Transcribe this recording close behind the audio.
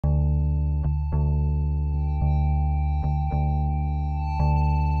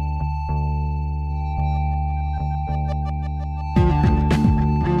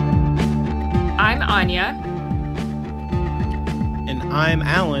I'm Anya. And I'm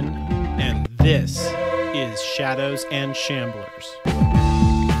Alan, and this is Shadows and Shamblers.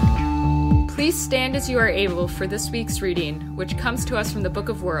 Please stand as you are able for this week's reading, which comes to us from the Book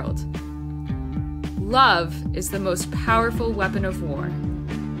of World. Love is the most powerful weapon of war.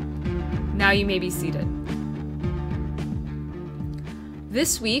 Now you may be seated.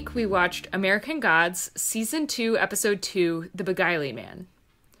 This week, we watched American Gods, Season 2, Episode 2, The Beguiling Man.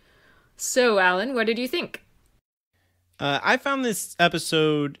 So, Alan, what did you think? I found this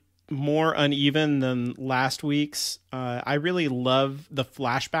episode more uneven than last week's. I really love the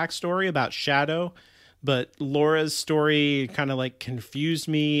flashback story about Shadow, but Laura's story kind of like confused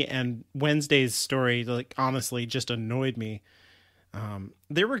me, and Wednesday's story honestly just annoyed me.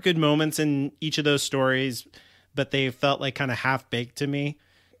 There were good moments in each of those stories, but they felt like kind of half-baked to me.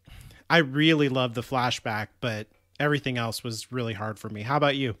 I really loved the flashback, but everything else was really hard for me. How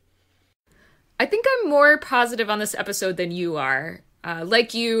about you? I think I'm more positive on this episode than you are.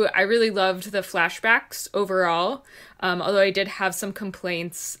 Like you, I really loved the flashbacks overall, although I did have some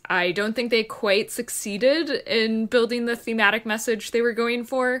complaints. I don't think they quite succeeded in building the thematic message they were going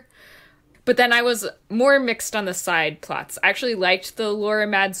for. But then I was more mixed on the side plots. I actually liked the Laura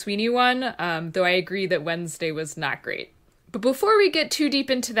Mad Sweeney one, though I agree that Wednesday was not great. But before we get too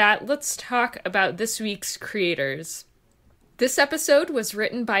deep into that, let's talk about this week's creators. This episode was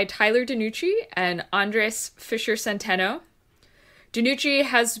written by Tyler DiNucci and Andres Fisher-Centeno. DiNucci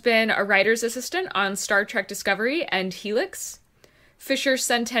has been a writer's assistant on Star Trek Discovery and Helix.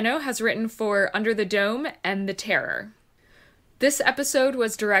 Fisher-Centeno has written for Under the Dome and The Terror. This episode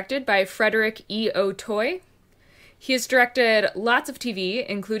was directed by Frederick E. O'Toole. He has directed lots of TV,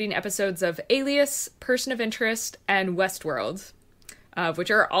 including episodes of Alias, Person of Interest, and Westworld, which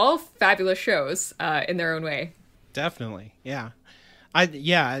are all fabulous shows in their own way. Definitely, yeah.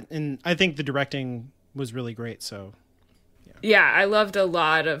 And I think the directing was really great, so... Yeah, I loved a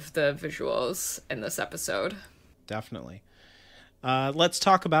lot of the visuals in this episode. Definitely. Let's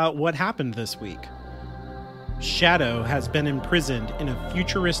talk about what happened this week. Shadow has been imprisoned in a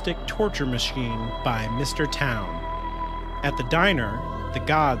futuristic torture machine by Mr. Town. At the diner, the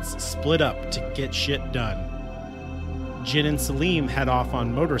gods split up to get shit done. Jin and Salim head off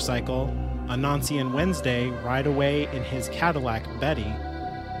on motorcycle, Anansi and Wednesday ride away in his Cadillac Betty,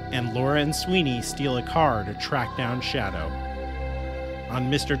 and Laura and Sweeney steal a car to track down Shadow.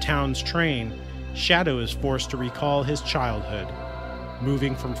 On Mr. Town's train, Shadow is forced to recall his childhood,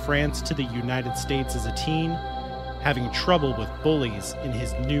 moving from France to the United States as a teen, having trouble with bullies in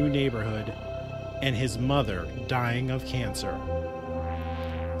his new neighborhood, and his mother dying of cancer.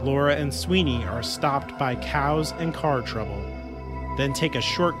 Laura and Sweeney are stopped by cows and car trouble, then take a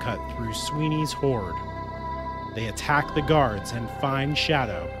shortcut through Sweeney's horde. They attack the guards and find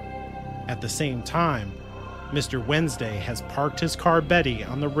Shadow. At the same time, Mr. Wednesday has parked his car Betty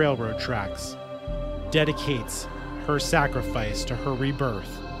on the railroad tracks, dedicates her sacrifice to her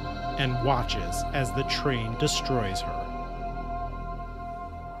rebirth, and watches as the train destroys her.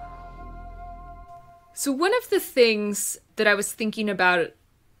 So one of the things that I was thinking about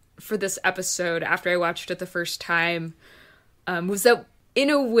for this episode after I watched it the first time was that, in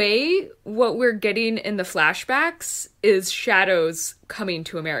a way, what we're getting in the flashbacks is Shadow's coming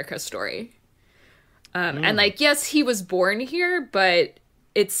to America story. And, yes, he was born here, but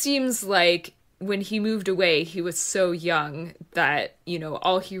it seems like when he moved away, he was so young that,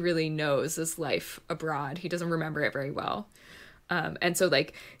 all he really knows is life abroad. He doesn't remember it very well. And so,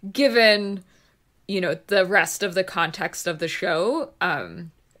 given, the rest of the context of the show,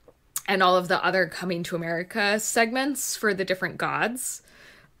 and all of the other Coming to America segments for the different gods,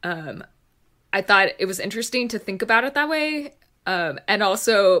 I thought it was interesting to think about it that way. And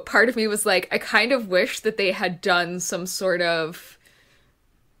also part of me was like, I kind of wish that they had done some sort of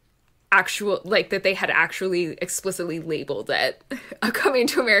that they had actually explicitly labeled it a Coming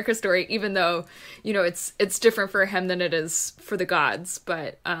to America story, even though, it's different for him than it is for the gods.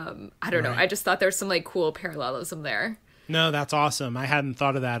 But I don't know. I just thought there's some cool parallelism there. No, that's awesome. I hadn't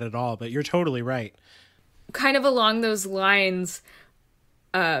thought of that at all, but you're totally right. Kind of along those lines,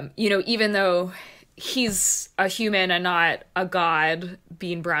 even though he's a human and not a god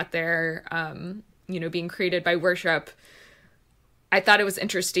being brought there, being created by worship, I thought it was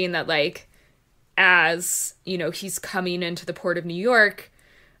interesting that, as, he's coming into the port of New York,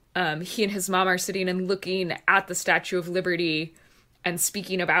 he and his mom are sitting and looking at the Statue of Liberty and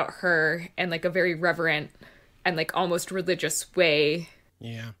speaking about her in, a very reverent and almost religious way.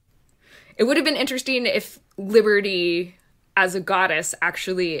 Yeah. It would have been interesting if Liberty as a goddess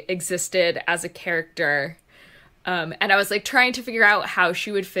actually existed as a character And I was like trying to figure out how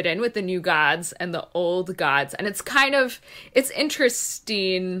she would fit in with the new gods and the old gods. And it's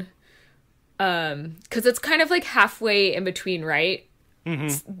interesting because it's kind of like halfway in between, right?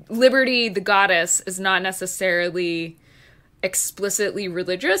 Mm-hmm. Liberty, the goddess, is not necessarily explicitly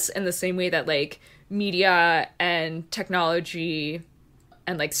religious in the same way that like media and technology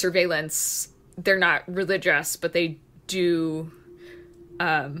and like surveillance, they're not religious, but they do,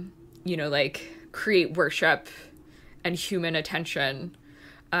 like create worship and human attention.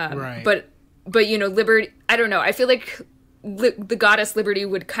 Right. But Liberty, I don't know. I feel like the goddess Liberty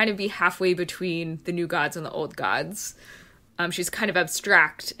would kind of be halfway between the new gods and the old gods. She's kind of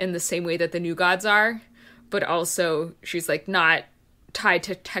abstract in the same way that the new gods are, but also she's like not tied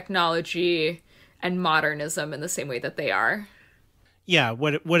to technology and modernism in the same way that they are. Yeah,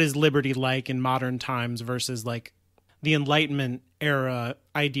 what is liberty like in modern times versus like the Enlightenment era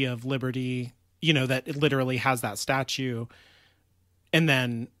idea of liberty, that it literally has that statue. And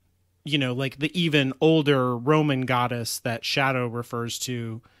then, like the even older Roman goddess that Shadow refers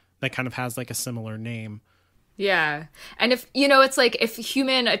to that kind of has like a similar name. Yeah. And if, it's like if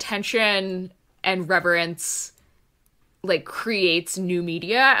human attention and reverence like creates new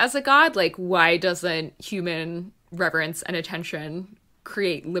media as a god, like why doesn't human reverence and attention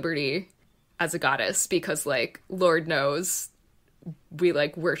create liberty as a goddess? Because like Lord knows we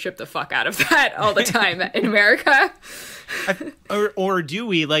like worship the fuck out of that all the time in America. or do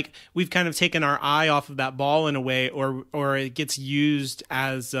we, like, we've kind of taken our eye off of that ball in a way, or it gets used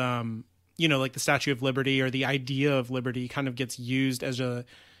as like the Statue of Liberty or the idea of liberty kind of gets used as a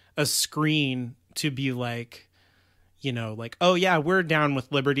screen to be like, like, oh yeah, we're down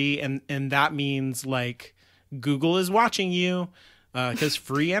with liberty, and that means like Google is watching you because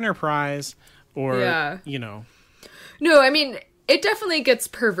free enterprise, or yeah. No, I mean, it definitely gets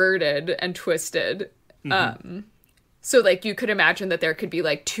perverted and twisted. Mm-hmm. So like you could imagine that there could be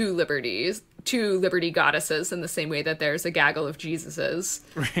like two liberty goddesses in the same way that there's a gaggle of Jesuses.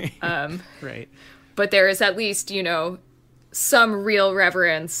 Right. Right. But there is at least, some real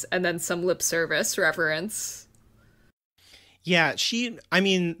reverence and then some lip service reverence. Yeah,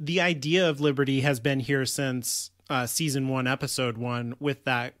 the idea of liberty has been here since season 1, episode 1, with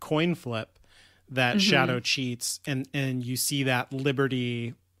that coin flip that mm-hmm. Shadow cheats, and you see that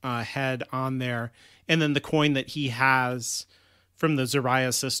liberty head on there. And then the coin that he has from the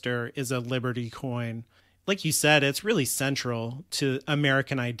Zariah sister is a liberty coin. Like you said, it's really central to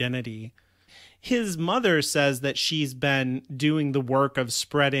American identity. His mother says that she's been doing the work of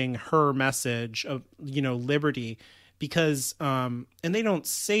spreading her message of, liberty, because, and they don't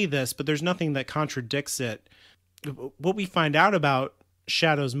say this, but there's nothing that contradicts it. What we find out about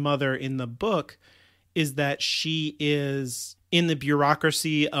Shadow's mother in the book is that she is in the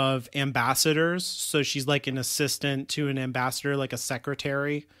bureaucracy of ambassadors. So she's like an assistant to an ambassador, like a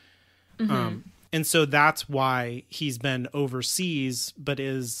secretary. Mm-hmm. And so that's why he's been overseas, but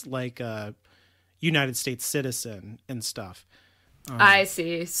is like a United States citizen and stuff. I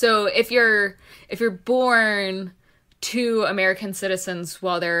see. So if you're born to American citizens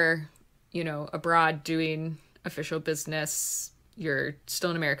while they're, abroad doing official business, you're still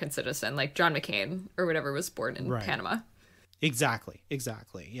an American citizen, like John McCain or whatever was born in right. Panama. Exactly.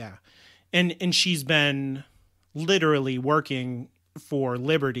 Yeah. And she's been literally working for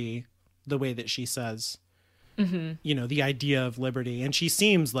liberty, the way that she says, mm-hmm. The idea of liberty. And she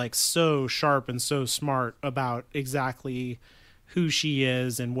seems like so sharp and so smart about exactly who she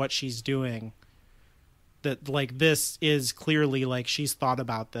is and what she's doing, that like this is clearly like she's thought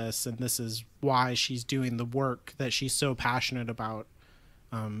about this, and this is why she's doing the work that she's so passionate about,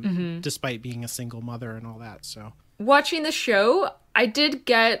 mm-hmm. despite being a single mother and all that. So watching the show, I did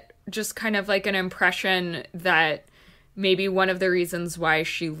get just kind of like an impression that maybe one of the reasons why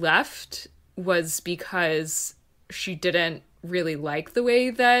she left was because she didn't really like the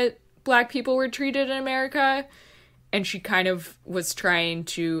way that Black people were treated in America, and she kind of was trying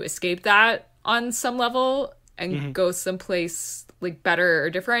to escape that on some level and mm-hmm. go someplace like better or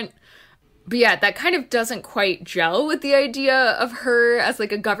different. But yeah, that kind of doesn't quite gel with the idea of her as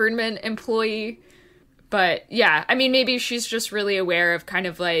like a government employee. But yeah, I mean, maybe she's just really aware of kind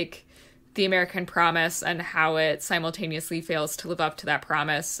of like the American promise and how it simultaneously fails to live up to that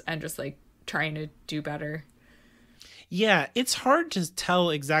promise, and just like trying to do better. Yeah, it's hard to tell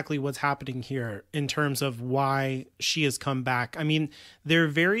exactly what's happening here in terms of why she has come back. I mean, they're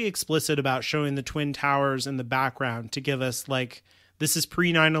very explicit about showing the Twin Towers in the background to give us like, this is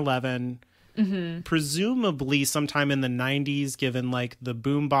pre 9/11, mm-hmm. presumably sometime in the 90s, given like the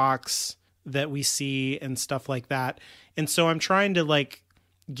boombox that we see and stuff like that. And so I'm trying to like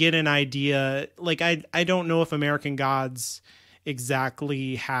get an idea. Like, I don't know if American Gods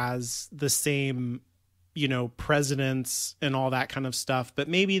exactly has the same, you know, presidents and all that kind of stuff, but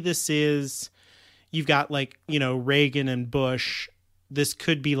maybe this is, you've got like, you know, Reagan and Bush. This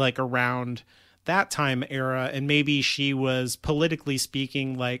could be like around that time era, and maybe she was politically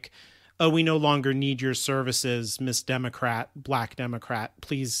speaking like, oh, we no longer need your services, Miss Democrat, Black Democrat.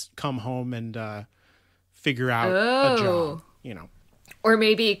 Please come home and figure out a job, you know. Or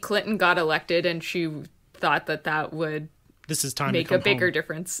maybe Clinton got elected and she thought that would this is time make to come a bigger home.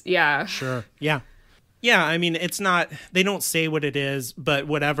 difference. Yeah. Sure. Yeah. Yeah. I mean, it's not, they don't say what it is, but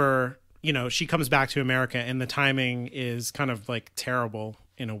whatever, you know, she comes back to America and the timing is kind of like terrible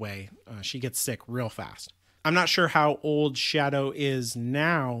in a way. She gets sick real fast. I'm not sure how old Shadow is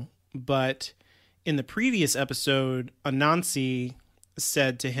now, but in the previous episode, Anansi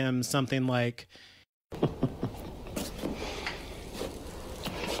said to him something like,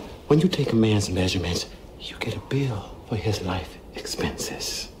 when you take a man's measurements, you get a bill for his life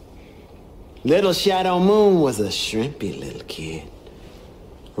expenses. Little Shadow Moon was a shrimpy little kid.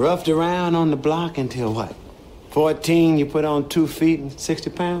 Roughed around on the block until what? 14, you put on 2 feet and 60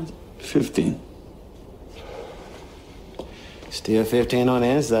 pounds? 15. Still 15 on the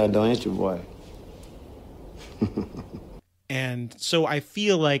inside, though, ain't you, boy? and so I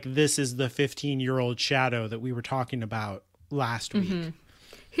feel like this is the 15-year-old Shadow that we were talking about last week.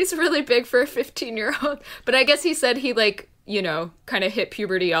 He's really big for a 15-year-old. But I guess he said he, like, you know, kind of hit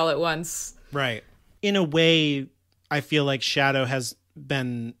puberty all at once. Right. In a way, I feel like Shadow has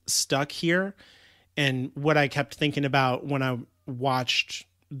been stuck here. And what I kept thinking about when I watched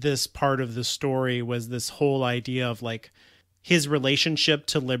this part of the story was this whole idea of, like, his relationship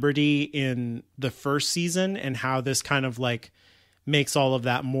to Liberty in the first season and how this kind of, like, makes all of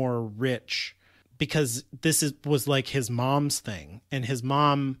that more rich. Because was like his mom's thing, and his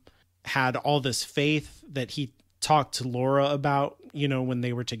mom had all this faith that he talked to Laura about, you know, when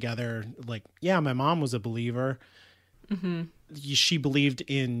they were together. Like, yeah, my mom was a believer. Mm-hmm. She believed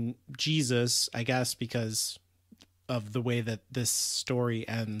in Jesus, I guess, because of the way that this story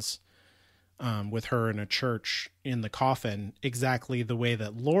ends, with her in a church in the coffin, exactly the way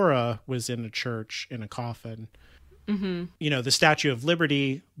that Laura was in a church in a coffin. Mm-hmm. You know, the Statue of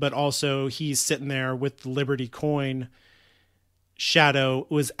Liberty, but also he's sitting there with the Liberty coin. Shadow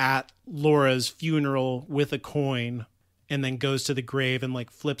was at Laura's funeral with a coin and then goes to the grave and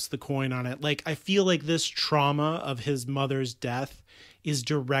like flips the coin on it. Like, I feel like this trauma of his mother's death is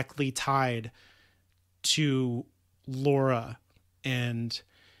directly tied to Laura and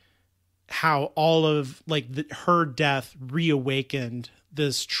how all of like her death reawakened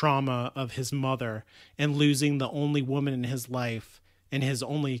this trauma of his mother and losing the only woman in his life and his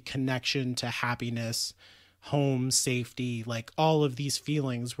only connection to happiness, home, safety, like all of these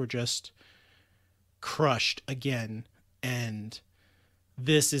feelings were just crushed again. And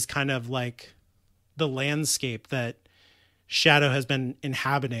this is kind of like the landscape that Shadow has been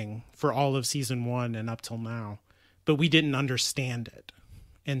inhabiting for all of season 1 and up till now, but we didn't understand it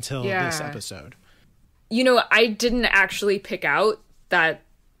until this episode. You know, I didn't actually pick out that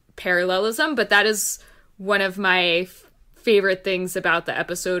parallelism, but that is one of my favorite things about the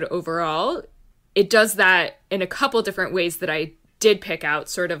episode overall. It does that in a couple different ways that I did pick out,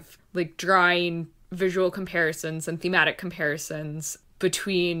 sort of like drawing visual comparisons and thematic comparisons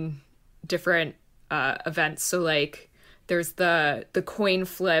between different events. So like there's the coin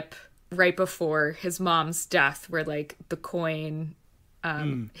flip right before his mom's death where like the coin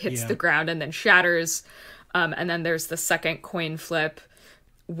hits the ground and then shatters. And then there's the second coin flip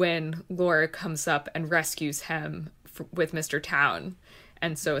when Laura comes up and rescues him with Mr. Town.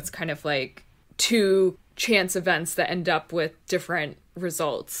 And so it's kind of like 2 chance events that end up with different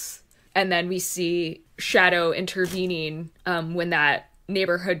results. And then we see Shadow intervening when that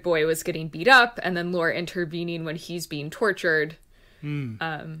neighborhood boy was getting beat up, and then Laura intervening when he's being tortured.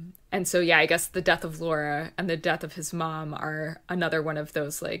 And so, yeah, I guess the death of Laura and the death of his mom are another one of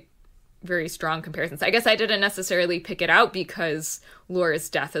those, like, very strong comparisons. I guess I didn't necessarily pick it out because Laura's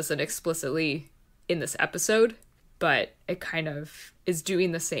death isn't explicitly in this episode, but it kind of is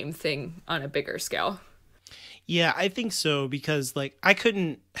doing the same thing on a bigger scale. Yeah, I think so, because like I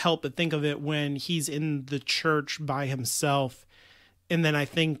couldn't help but think of it when he's in the church by himself. And then I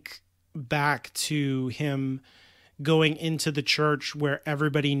think back to him going into the church where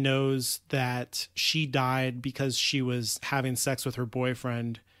everybody knows that she died because she was having sex with her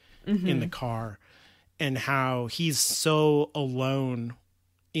boyfriend in the car, and how he's so alone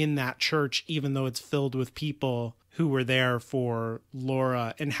in that church, even though it's filled with people who were there for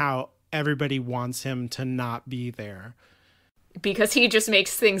Laura, and how everybody wants him to not be there. because he just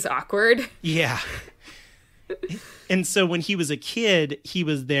makes things awkward. Yeah. And so when he was a kid, he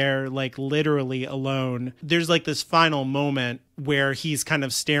was there like literally alone. There's like this final moment where he's kind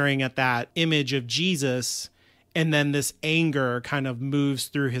of staring at that image of Jesus, and then this anger kind of moves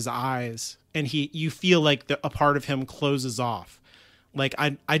through his eyes, and you feel like a part of him closes off. Like,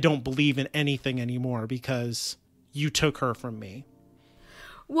 I don't believe in anything anymore because you took her from me.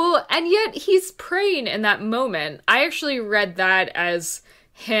 Well, and yet he's praying in that moment. I actually read that as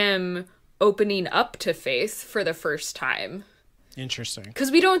him opening up to faith for the first time. Interesting.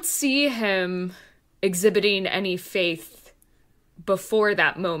 Because we don't see him exhibiting any faith before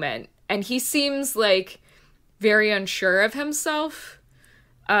that moment. And he seems like very unsure of himself,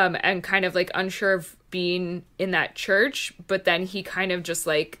 and kind of like unsure of being in that church. But then he kind of just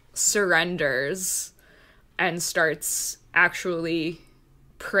like surrenders and starts actually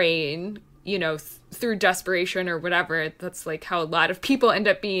praying, you know, through desperation or whatever. That's like how a lot of people end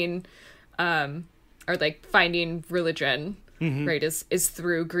up being, or like finding religion, right, is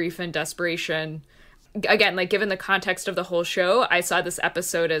through grief and desperation. Again, like given the context of the whole show, I saw this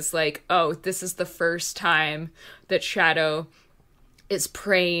episode as like, oh, this is the first time that Shadow is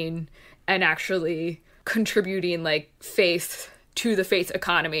praying and actually contributing like faith to the faith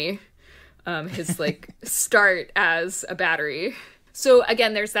economy. His like start as a battery. So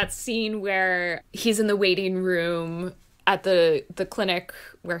again, there's that scene where he's in the waiting room at the clinic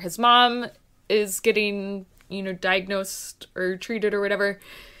where his mom is getting, you know, diagnosed or treated or whatever.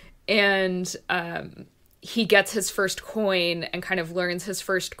 And he gets his first coin and kind of learns his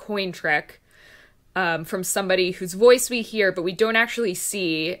first coin trick from somebody whose voice we hear, but we don't actually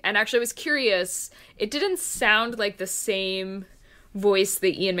see. And actually, I was curious. It didn't sound like the same voice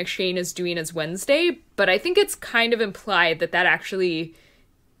that Ian McShane is doing as Wednesday, but I think it's kind of implied that actually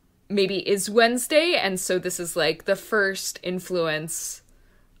maybe is Wednesday, and so this is like the first influence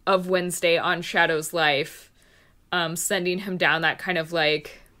of Wednesday on Shadow's life, sending him down that kind of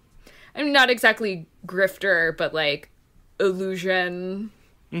like, I mean, not exactly grifter, but like illusion,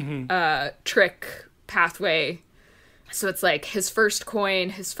 trick pathway. So it's like his first coin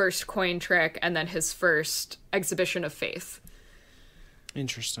trick, and then his first exhibition of faith.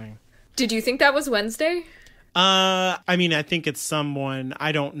 Interesting. Did you think that was Wednesday? I mean, I think it's someone,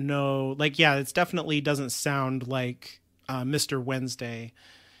 I don't know. Like, yeah, it's definitely doesn't sound like Mr. Wednesday.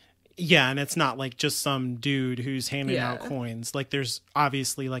 Yeah, and it's not like just some dude who's handing out coins. Like, there's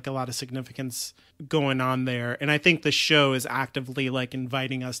obviously like a lot of significance going on there. And I think the show is actively like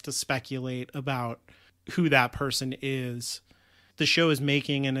inviting us to speculate about who that person is. The show is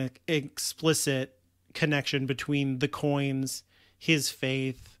making an explicit connection between the coins, his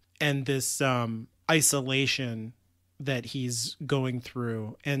faith, and this isolation that he's going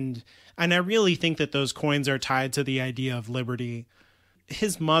through. And I really think that those coins are tied to the idea of liberty.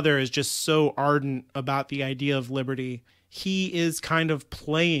 His mother is just so ardent about the idea of liberty. He is kind of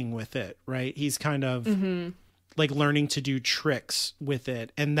playing with it, right? He's kind of like learning to do tricks with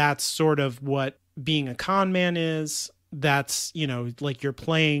it. And that's sort of what being a con man is. That's, you know, like you're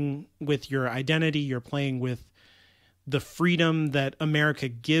playing with your identity. You're playing with the freedom that America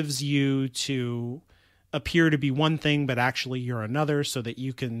gives you to appear to be one thing, but actually you're another, so that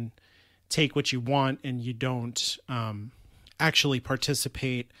you can take what you want and you don't actually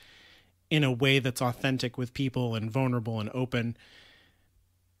participate in a way that's authentic with people and vulnerable and open.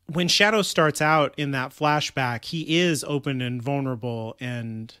 When Shadow starts out in that flashback, he is open and vulnerable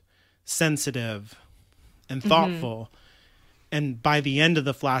and sensitive and thoughtful. And by the end of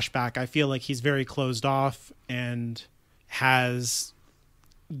the flashback, I feel like he's very closed off and has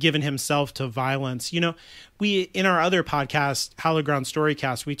given himself to violence. You know, we, in our other podcast, Hallowed Ground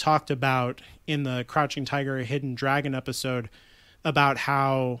Storycast, we talked about in the Crouching Tiger, Hidden Dragon episode about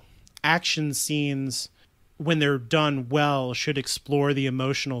how action scenes, when they're done well, should explore the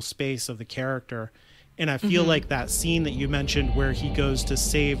emotional space of the character. And I feel like that scene that you mentioned where he goes to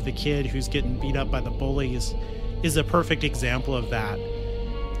save the kid who's getting beat up by the bullies is a perfect example of that.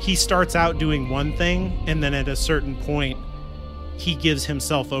 He starts out doing one thing, and then at a certain point, he gives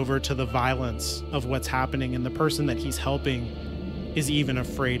himself over to the violence of what's happening, and the person that he's helping is even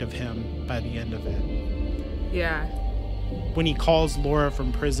afraid of him by the end of it. Yeah. When he calls Laura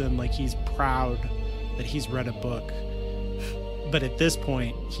from prison, like, he's proud that he's read a book. But at this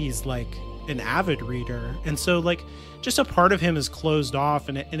point, he's like an avid reader. And so, like, just a part of him is closed off,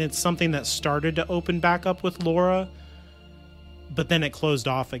 and it's something that started to open back up with Laura, but then it closed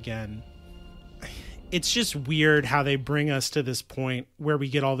off again. It's just weird how they bring us to this point where we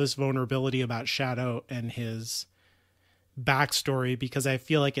get all this vulnerability about Shadow and his backstory, because I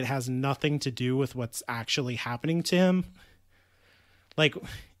feel like it has nothing to do with what's actually happening to him. like,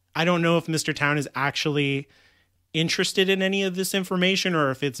 I don't know if Mr. Town is actually interested in any of this information,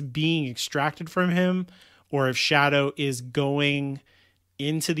 or if it's being extracted from him, or if Shadow is going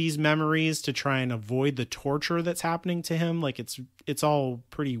into these memories to try and avoid the torture that's happening to him. Like, it's all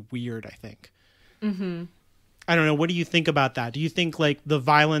pretty weird, I think. Mm-hmm. I don't know. What do you think about that? Do you think like the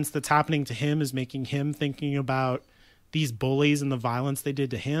violence that's happening to him is making him thinking about these bullies and the violence they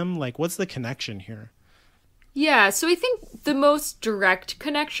did to him? Like, what's the connection here? Yeah, so I think the most direct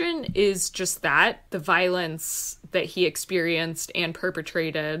connection is just that, the violence that he experienced and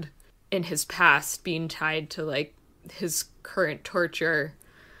perpetrated in his past being tied to, like, his current torture.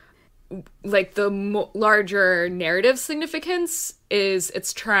 Like, the larger narrative significance is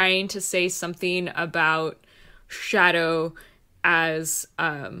it's trying to say something about Shadow as,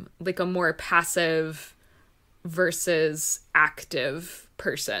 like, a more passive versus active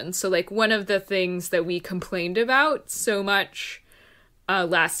person. So, like, one of the things that we complained about so much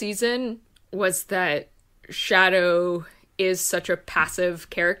last season was that Shadow is such a passive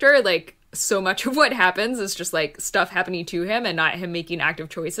character. Like, so much of what happens is just like stuff happening to him and not him making active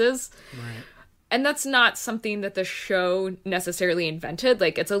choices. Right. And that's not something that the show necessarily invented.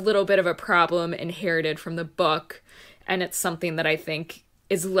 Like, it's a little bit of a problem inherited from the book, and it's something that I think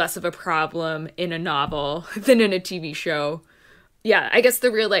is less of a problem in a novel than in a TV show. Yeah, I guess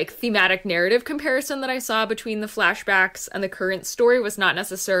the real, like, thematic narrative comparison that I saw between the flashbacks and the current story was not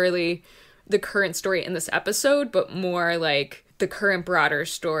necessarily the current story in this episode, but more, like, the current broader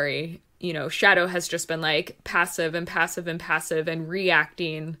story. You know, Shadow has just been, like, passive and passive and passive and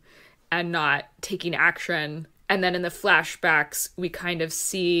reacting and not taking action. And then in the flashbacks, we kind of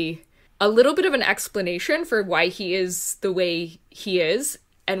see a little bit of an explanation for why he is the way he is.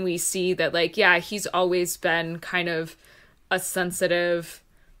 And we see that, like, yeah, he's always been kind of a sensitive,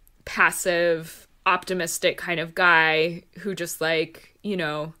 passive, optimistic kind of guy who just, like, you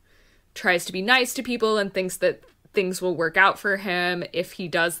know, tries to be nice to people and thinks that things will work out for him if he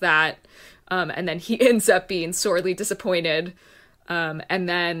does that. And then he ends up being sorely disappointed. And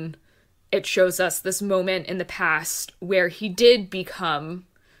then it shows us this moment in the past where he did become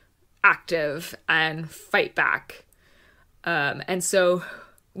active and fight back. And so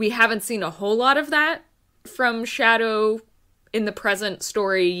we haven't seen a whole lot of that from Shadow in the present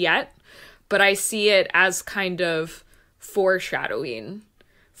story yet, but I see it as kind of foreshadowing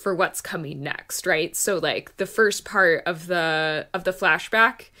for what's coming next, right? So, like, the first part of the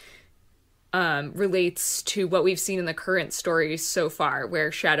flashback relates to what we've seen in the current story so far,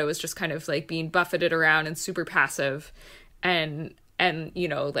 where Shadow is just kind of, like, being buffeted around and super passive, and you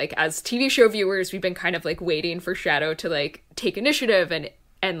know, like, as TV show viewers, we've been kind of, like, waiting for Shadow to, like, take initiative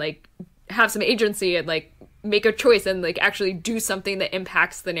and like have some agency and, like, make a choice and, like, actually do something that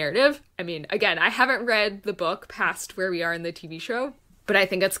impacts the narrative. I mean, again, I haven't read the book past where we are in the TV show, but I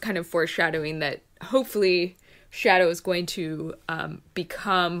think that's kind of foreshadowing that hopefully Shadow is going to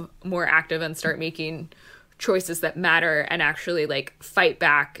become more active and start making choices that matter and actually, like, fight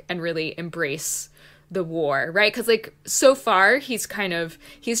back and really embrace the war, right? Because, like, so far he's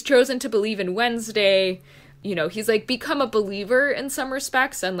chosen to believe in Wednesday. You know, he's, like, become a believer in some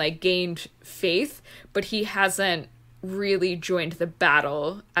respects and, like, gained faith, but he hasn't really joined the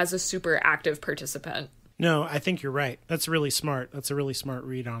battle as a super active participant. No, I think you're right. That's really smart. That's a really smart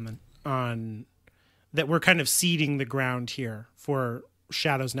read on that. We're kind of seeding the ground here for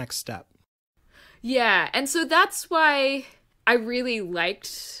Shadow's next step. Yeah, and so that's why I really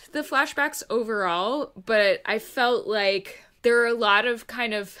liked the flashbacks overall, but I felt like there are a lot of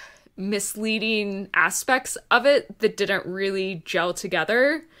kind of misleading aspects of it that didn't really gel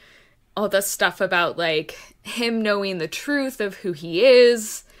together. All the stuff about, like, him knowing the truth of who he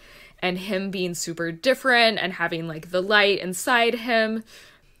is and him being super different and having, like, the light inside him.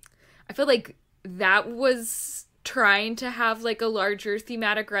 I feel like that was trying to have, like, a larger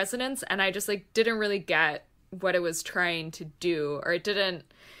thematic resonance, and I just, like, didn't really get what it was trying to do, or I didn't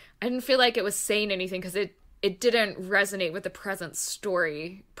feel like it was saying anything because it didn't resonate with the present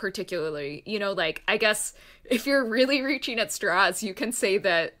story particularly. You know, like, I guess if you're really reaching at straws, you can say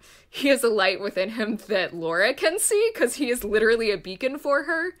that he has a light within him that Laura can see because he is literally a beacon for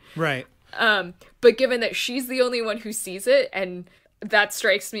her. Right. But given that she's the only one who sees it, and that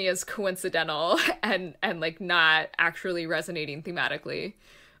strikes me as coincidental and like not actually resonating thematically.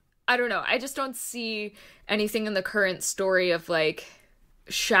 I don't know. I just don't see anything in the current story of, like,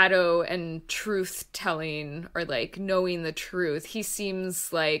 Shadow and truth telling or, like, knowing the truth. He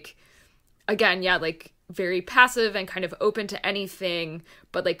seems like, again, yeah, like, very passive and kind of open to anything,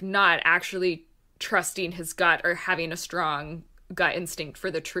 but, like, not actually trusting his gut or having a strong gut instinct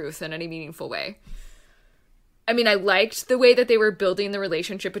for the truth in any meaningful way. I mean, I liked the way that they were building the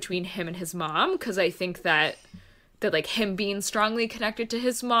relationship between him and his mom, because I think that like him being strongly connected to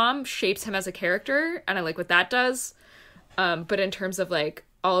his mom shapes him as a character, and I like what that does. But in terms of like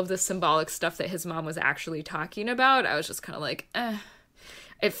all of the symbolic stuff that his mom was actually talking about, I was just kind of like, eh.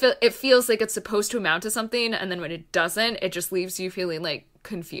 It feels like it's supposed to amount to something, and then when it doesn't, it just leaves you feeling like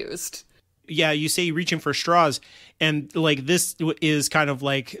confused. Yeah, you say reaching for straws, and like this is kind of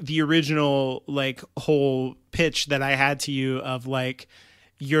like the original like whole pitch that I had to you of like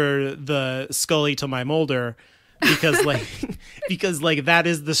you're the Scully to my Mulder, because like because like that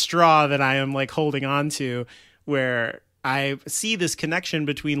is the straw that I am like holding on to, where I see this connection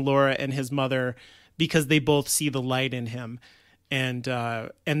between Laura and his mother because they both see the light in him. And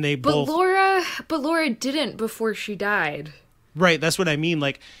they both. But Laura didn't before she died. Right. That's what I mean.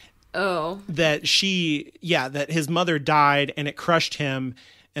 Like, oh, that his mother died and it crushed him,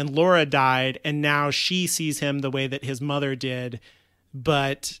 and Laura died, and now she sees him the way that his mother did,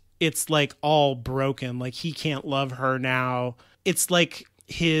 but it's like all broken. Like he can't love her now. It's like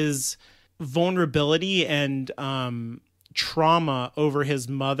his vulnerability and trauma over his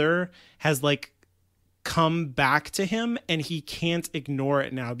mother has like come back to him, and he can't ignore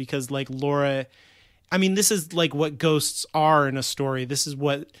it now because like Laura, I mean, this is like what ghosts are in a story. This is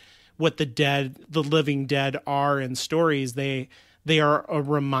what the living dead are in stories. They are a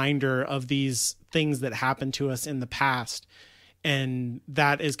reminder of these things that happened to us in the past. And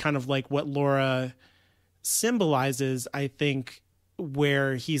that is kind of like what Laura symbolizes, I think,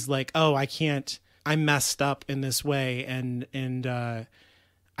 where he's like, oh, I messed up in this way. And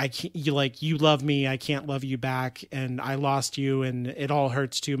I can't, you love me, I can't love you back, and I lost you, and it all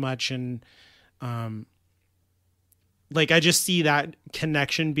hurts too much. And like I just see that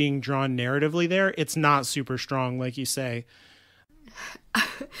connection being drawn narratively there. It's not super strong, like you say.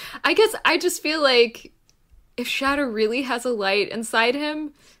 I guess I just feel like if Shadow really has a light inside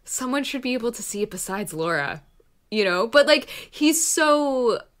him, someone should be able to see it besides Laura, you know? But like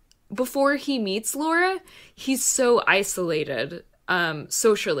before he meets Laura, he's so isolated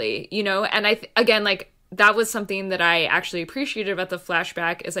socially, you know? And again, like that was something that I actually appreciated about the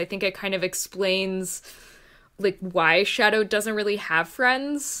flashback, is I think it kind of explains like why Shadow doesn't really have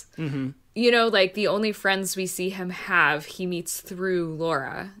friends. Mm-hmm. You know, like the only friends we see him have, he meets through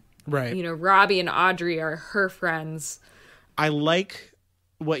Laura. Right. You know, Robbie and Audrey are her friends. I like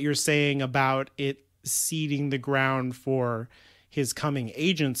what you're saying about it seeding the ground for his coming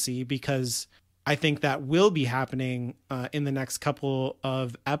agency, because I think that will be happening in the next couple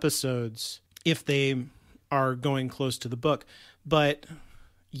of episodes if they are going close to the book. But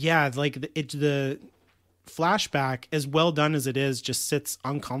yeah, like the flashback, as well done as it is, just sits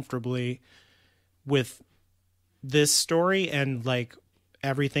uncomfortably with this story and like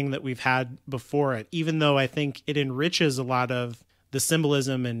everything that we've had before it, even though I think it enriches a lot of the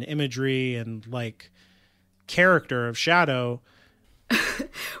symbolism and imagery and like character of Shadow.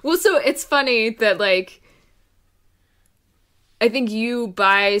 Well, so it's funny that like I think you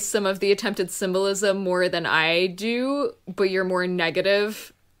buy some of the attempted symbolism more than I do, but you're more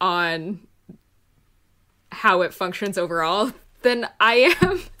negative on how it functions overall than I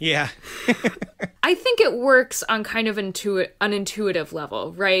am. Yeah. I think it works on kind of an intuitive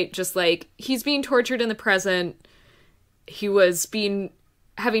level, right? Just like he's being tortured in the present. He was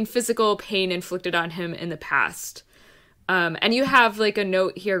having physical pain inflicted on him in the past. And you have like a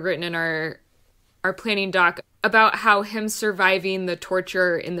note here written in our planning doc about how him surviving the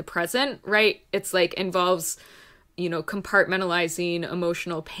torture in the present, right? It's like involves, you know, compartmentalizing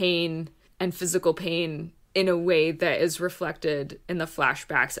emotional pain and physical pain in a way that is reflected in the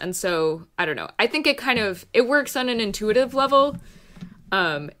flashbacks. And so, I don't know. I think it works on an intuitive level.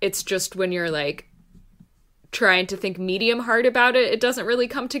 It's just when you're like trying to think medium hard about it, it doesn't really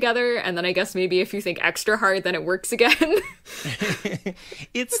come together. And then I guess maybe if you think extra hard, then it works again.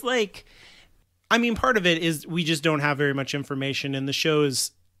 It's like, I mean, part of it is we just don't have very much information, and the show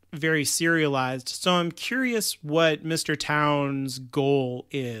is very serialized. So I'm curious what Mr. Town's goal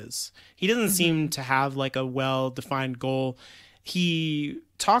is. He doesn't seem to have like a well-defined goal. He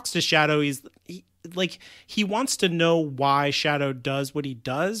talks to Shadow. He wants to know why Shadow does what he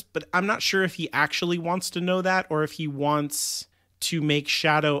does, but I'm not sure if he actually wants to know that or if he wants to make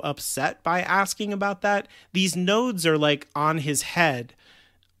Shadow upset by asking about that. These nodes are like on his head.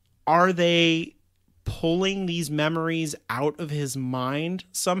 Are they pulling these memories out of his mind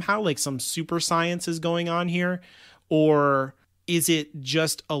somehow? Like some super science is going on here? Or is it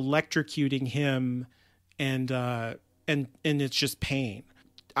just electrocuting him and it's just pain?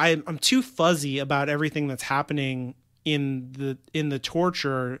 I'm too fuzzy about everything that's happening in the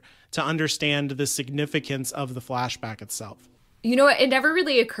torture to understand the significance of the flashback itself. You know what? It never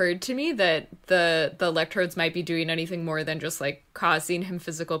really occurred to me that the electrodes might be doing anything more than just like causing him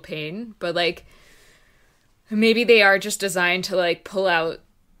physical pain. But like maybe they are just designed to like pull out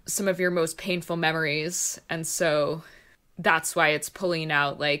some of your most painful memories. And so that's why it's pulling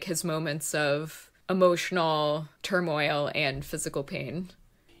out like his moments of emotional turmoil and physical pain.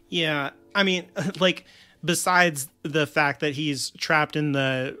 Yeah. I mean, like, besides the fact that he's trapped in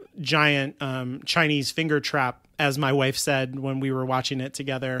the giant Chinese finger trap, as my wife said when we were watching it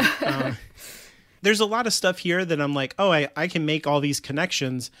together, there's a lot of stuff here that I'm like, oh, I can make all these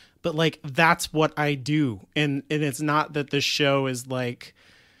connections, but like, that's what I do. And it's not that the show is like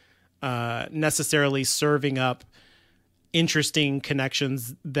necessarily serving up interesting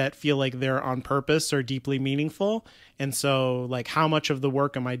connections that feel like they're on purpose or deeply meaningful. And so like, how much of the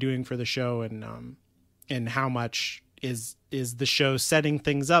work am I doing for the show, and how much is the show setting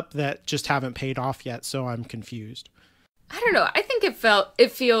things up that just haven't paid off yet? So I'm confused. I don't know. I think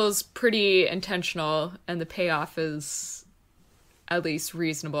it feels pretty intentional, and the payoff is at least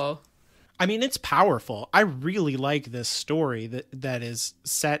reasonable. I mean, it's powerful. I really like this story that is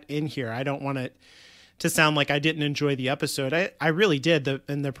set in here. I don't want it to sound like I didn't enjoy the episode. I really did.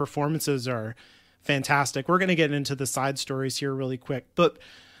 And the performances are fantastic. We're going to get into the side stories here really quick, but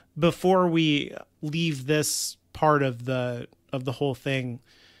before we leave this part of the whole thing,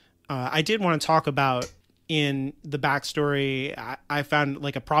 I did want to talk about, in the backstory, I found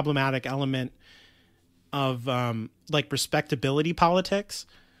like a problematic element of like respectability politics.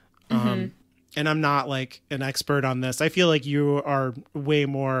 And I'm not like an expert on this. I feel like you are way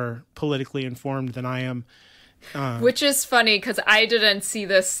more politically informed than I am. Which is funny because I didn't see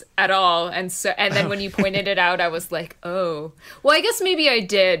this at all. And then when you pointed it out, I was like, oh, well, I guess maybe I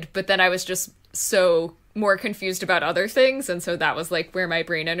did. But then I was just so more confused about other things. And so that was like where my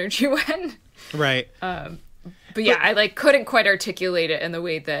brain energy went. Right. But yeah, I like couldn't quite articulate it in the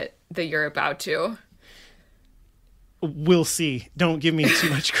way that you're about to. We'll see. Don't give me too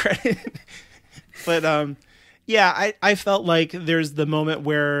much credit. But yeah, I felt like there's the moment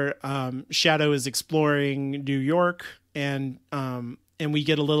where Shadow is exploring New York, and we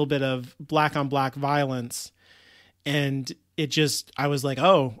get a little bit of black on black violence, and I was like,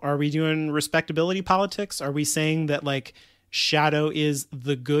 oh, are we doing respectability politics? Are we saying that like Shadow is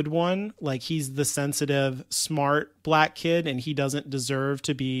the good one, like he's the sensitive, smart black kid, and he doesn't deserve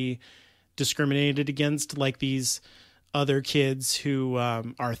to be discriminated against like these other kids who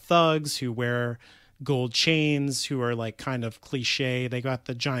are thugs, who wear gold chains, who are like kind of cliche. They got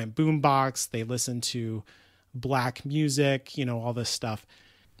the giant boombox. They listen to black music, all this stuff.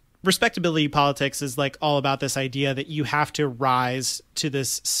 Respectability politics is like all about this idea that you have to rise to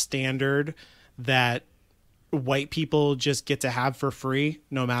this standard that white people just get to have for free,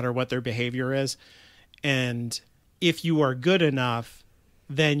 no matter what their behavior is. And if you are good enough,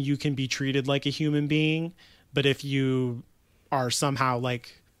 then you can be treated like a human being. But if you are somehow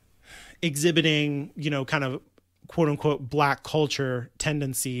like exhibiting, kind of quote unquote black culture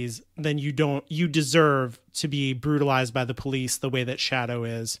tendencies, then you deserve to be brutalized by the police the way that Shadow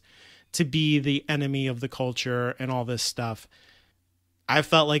is, to be the enemy of the culture and all this stuff. I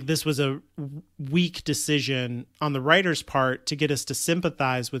felt like this was a weak decision on the writer's part to get us to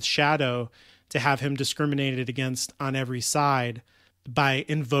sympathize with Shadow, to have him discriminated against on every side by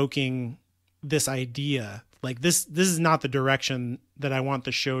invoking this idea. Like this is not the direction that I want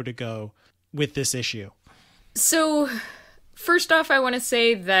the show to go with this issue. So first off, I want to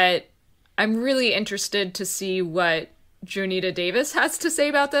say that I'm really interested to see what Jonita Davis has to say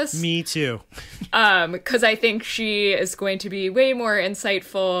about this. Me too. Because I think she is going to be way more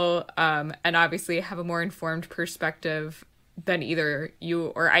insightful and obviously have a more informed perspective than either you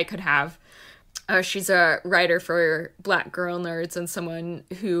or I could have. She's a writer for Black Girl Nerds and someone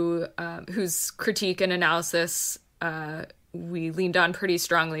whose critique and analysis we leaned on pretty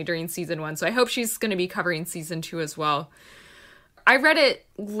strongly during season 1. So I hope she's going to be covering season 2 as well. I read it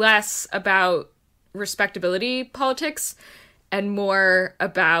less about respectability politics and more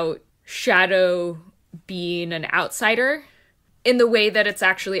about Shadow being an outsider in the way that it's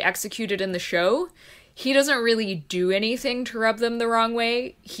actually executed in the show. He doesn't really do anything to rub them the wrong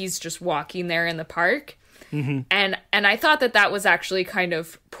way. He's just walking there in the park. Mm-hmm. And I thought that was actually kind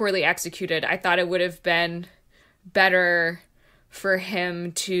of poorly executed. I thought it would have been better for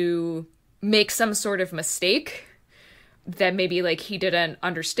him to make some sort of mistake that maybe like he didn't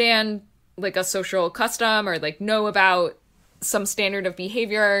understand like a social custom or like know about some standard of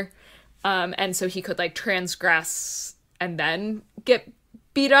behavior. And so he could like transgress and then get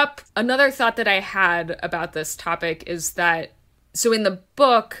beat up. Another thought that I had about this topic is that, so in the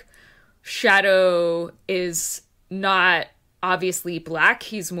book, Shadow is not obviously black.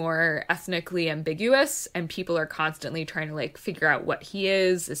 He's more ethnically ambiguous, and people are constantly trying to like figure out what he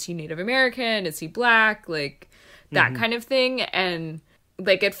is. Is he Native American? Is he black? Like that kind of thing. And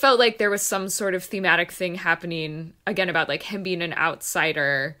like it felt like there was some sort of thematic thing happening again about like him being an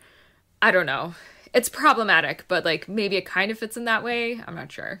outsider. I don't know. It's problematic, but like maybe it kind of fits in that way. I'm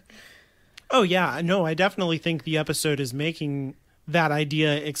not sure. Oh yeah, no, I definitely think the episode is making that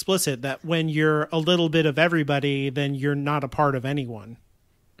idea explicit, that when you're a little bit of everybody, then you're not a part of anyone.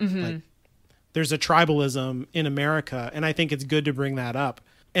 Like, there's a tribalism in America, and I think it's good to bring that up.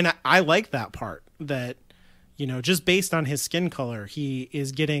 And I like that part, that, you know, just based on his skin color, he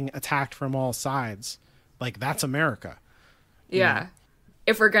is getting attacked from all sides. Like, that's America. Yeah. Know?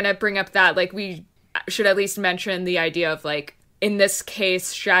 If we're going to bring up that, like, we should at least mention the idea of, like, in this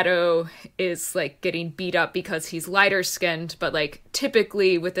case, Shadow is, like, getting beat up because he's lighter-skinned, but, like,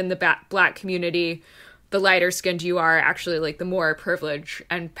 typically within the black community, the lighter-skinned you are, actually, like, the more privilege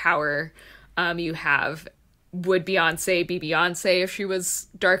and power you have. Would Beyonce be Beyonce if she was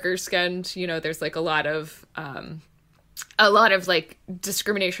darker-skinned? You know, there's, like, a lot of, like,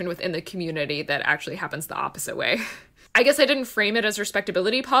 discrimination within the community that actually happens the opposite way. I guess I didn't frame it as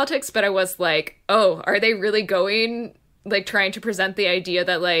respectability politics, but I was like, oh, are they really going... like trying to present the idea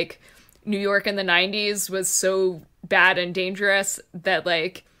that like New York in the 90s was so bad and dangerous that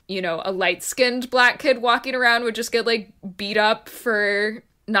like, you know, a light-skinned black kid walking around would just get like beat up for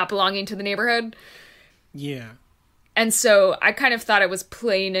not belonging to the neighborhood. Yeah. And so I kind of thought it was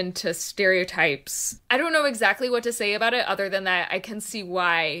playing into stereotypes. I don't know exactly what to say about it other than that I can see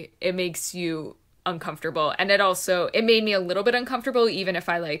why it makes you uncomfortable. And it made me a little bit uncomfortable, even if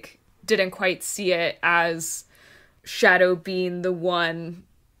I like didn't quite see it as Shadow being the one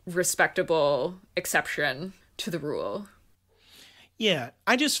respectable exception to the rule. Yeah,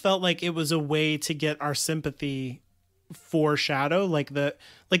 I just felt like it was a way to get our sympathy for Shadow. Like the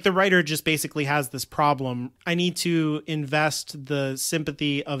writer just basically has this problem. I need to invest the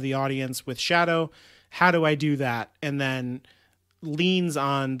sympathy of the audience with Shadow. How do I do that? And then leans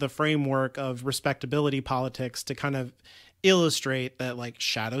on the framework of respectability politics to kind of illustrate that like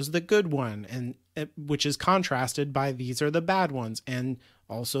Shadow's the good one, and which is contrasted by these are the bad ones, and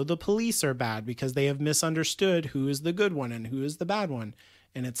also the police are bad because they have misunderstood who is the good one and who is the bad one.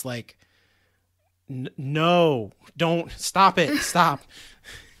 And it's like, no, don't, stop it, stop.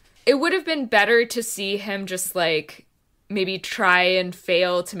 It would have been better to see him just like maybe try and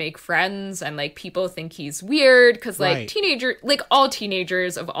fail to make friends, and like people think he's weird because like right. All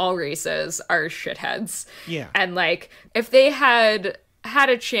teenagers of all races are shitheads. Yeah. And like if they had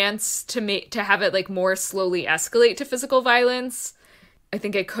a chance to have it like more slowly escalate to physical violence, I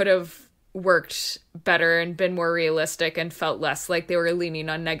think it could have worked better and been more realistic and felt less like they were leaning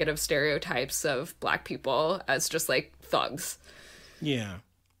on negative stereotypes of black people as just like thugs. Yeah.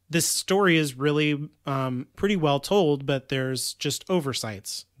 This story is really pretty well told, but there's just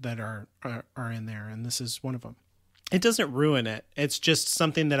oversights that are in there, and this is one of them. It doesn't ruin it. It's just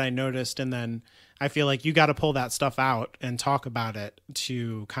something that I noticed, and then I feel like you got to pull that stuff out and talk about it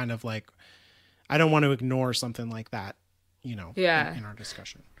to kind of like, I don't want to ignore something like that, you know, in our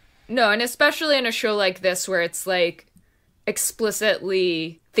discussion. No, and especially in a show like this where it's like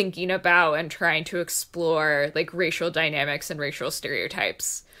explicitly thinking about and trying to explore like racial dynamics and racial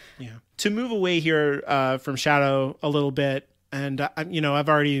stereotypes. Yeah. To move away here from Shadow a little bit, and, you know, I've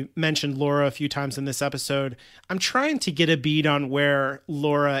already mentioned Laura a few times in this episode. I'm trying to get a beat on where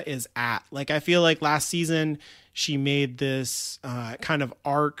Laura is at. Like, I feel like last season she made this kind of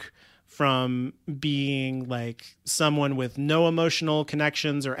arc from being like someone with no emotional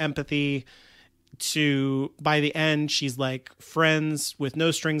connections or empathy to, by the end, she's like friends with no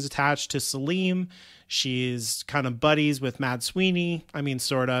strings attached to Salim. She's kind of buddies with Mad Sweeney. I mean,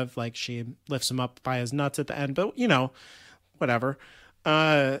 sort of, like she lifts him up by his nuts at the end, but you know, whatever.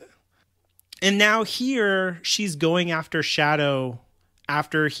 And now here she's going after Shadow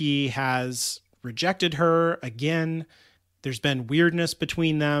after he has rejected her again. There's been weirdness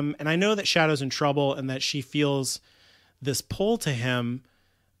between them. And I know that Shadow's in trouble and that she feels this pull to him,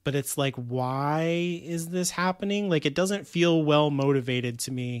 but it's like, why is this happening? Like, it doesn't feel well motivated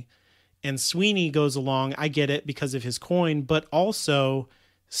to me. And Sweeney goes along. I get it because of his coin, but also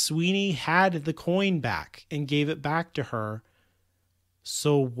Sweeney had the coin back and gave it back to her.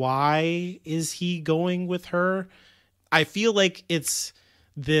 So why is he going with her? I feel like it's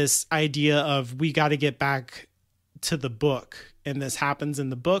this idea of we got to get back to the book, and this happens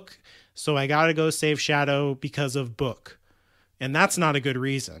in the book. So I got to go save Shadow because of book. And that's not a good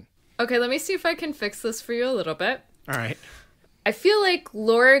reason. Okay, let me see if I can fix this for you a little bit. All right. I feel like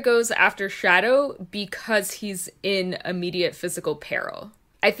Laura goes after Shadow because he's in immediate physical peril.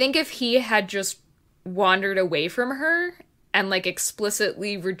 I think if he had just wandered away from her and like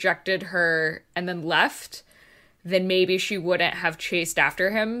explicitly rejected her and then left, then maybe she wouldn't have chased after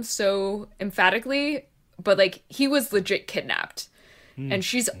him so emphatically. But like, he was legit kidnapped. And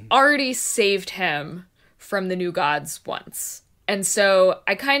she's already saved him from the New Gods once. And so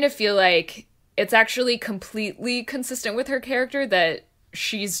I kind of feel like it's actually completely consistent with her character that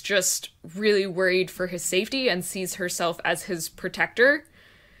she's just really worried for his safety and sees herself as his protector.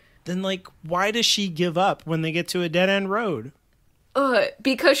 Then, like, why does she give up when they get to a dead-end road?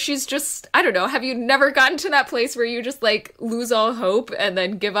 Because she's just, I don't know, have you never gotten to that place where you just, like, lose all hope and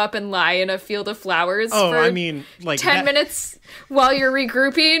then give up and lie in a field of flowers for I mean, like 10 minutes while you're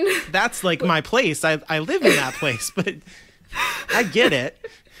regrouping? That's, like, my place. I live in that place, but I get it.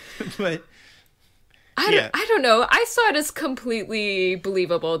 But I don't know. I saw it as completely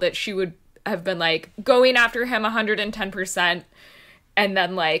believable that she would have been, like, going after him 110%. And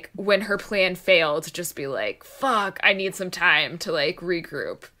then, like, when her plan failed, just be like, fuck, I need some time to, like,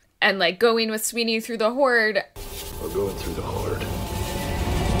 regroup. And, like, going with Sweeney through the Horde. We're going through the Horde.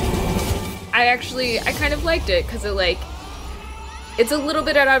 I kind of liked it, because it, like, it's a little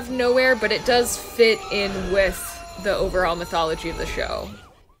bit out of nowhere, but it does fit in with the overall mythology of the show.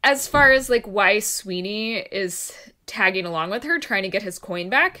 As far as, like, why Sweeney is tagging along with her, trying to get his coin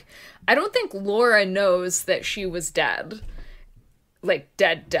back, I don't think Laura knows that she was dead. Like,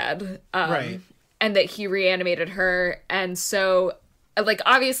 dead. Right. And that he reanimated her. And so, like,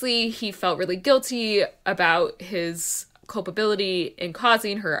 obviously he felt really guilty about his culpability in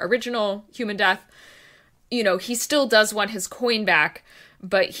causing her original human death. You know, he still does want his coin back,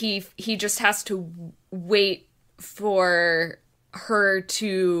 but he just has to wait for her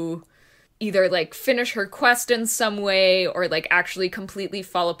to either, like, finish her quest in some way or, like, actually completely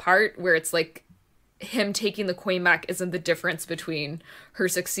fall apart, where it's, like, him taking the coin back isn't the difference between her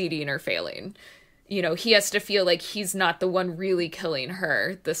succeeding or failing. You know, he has to feel like he's not the one really killing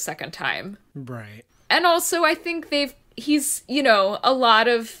her the second time. Right. And also, I think he's, you know, a lot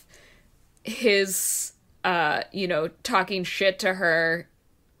of his, you know, talking shit to her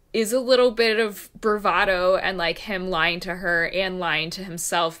is a little bit of bravado and, like, him lying to her and lying to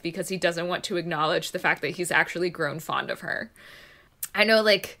himself because he doesn't want to acknowledge the fact that he's actually grown fond of her. I know,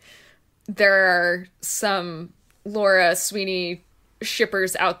 like, there are some Laura Sweeney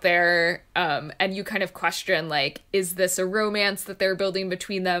shippers out there, and you kind of question, like, is this a romance that they're building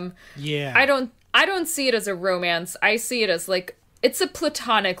between them? Yeah. I don't see it as a romance. I see it as, like, it's a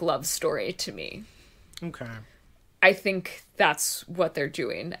platonic love story to me. Okay. I think that's what they're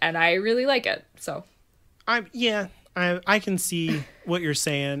doing, and I really like it, so. I can see what you're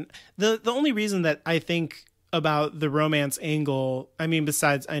saying. The only reason that I think about the romance angle, I mean,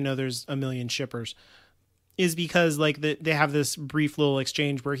 besides I know there's a million shippers, is because, like, they have this brief little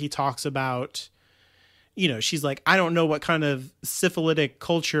exchange where he talks about, you know, she's like, I don't know what kind of syphilitic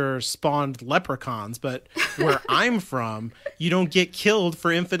culture spawned leprechauns, but where I'm from, you don't get killed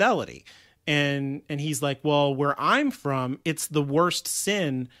for infidelity. And he's like, well, where I'm from, it's the worst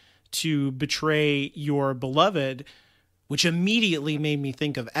sin to betray your beloved, which immediately made me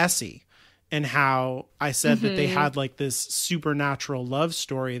think of Essie. And how I said that they had, like, this supernatural love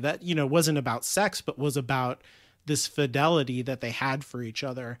story that, you know, wasn't about sex, but was about this fidelity that they had for each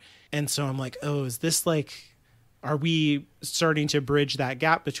other. And so I'm like, oh, is this, like, are we starting to bridge that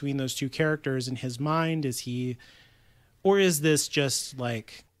gap between those two characters in his mind? Or is this just,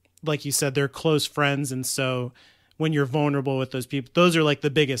 like you said, they're close friends. And so when you're vulnerable with those people, those are, like, the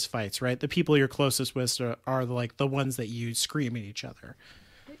biggest fights, right? The people you're closest with are like the ones that you scream at each other.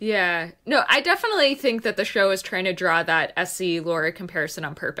 Yeah. No, I definitely think that the show is trying to draw that Essie-Laura comparison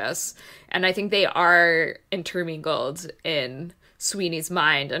on purpose. And I think they are intermingled in Sweeney's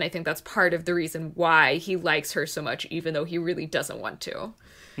mind. And I think that's part of the reason why he likes her so much, even though he really doesn't want to.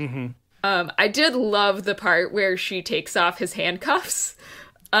 Mm-hmm. I did love the part where she takes off his handcuffs.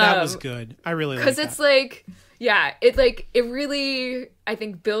 That was good. I really like that. Because it's like, yeah, it really, I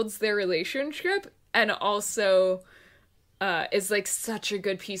think, builds their relationship and also is, like, such a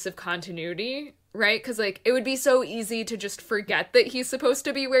good piece of continuity, right? Because, like, it would be so easy to just forget that he's supposed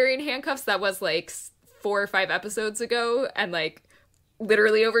to be wearing handcuffs. That was, like, 4 or 5 episodes ago and, like,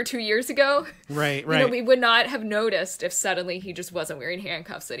 literally over 2 years ago. Right. You know, we would not have noticed if suddenly he just wasn't wearing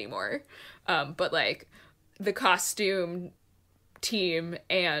handcuffs anymore. But, like, the costume team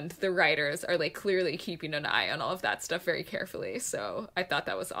and the writers are, like, clearly keeping an eye on all of that stuff very carefully. So I thought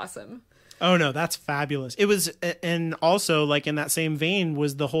that was awesome. Oh no, that's fabulous. It was, and also like in that same vein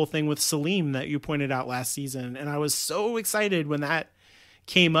was the whole thing with Salim that you pointed out last season. And I was so excited when that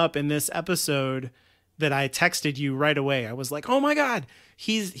came up in this episode that I texted you right away. I was like, oh my God,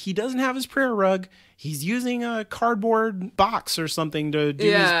 he doesn't have his prayer rug. He's using a cardboard box or something to do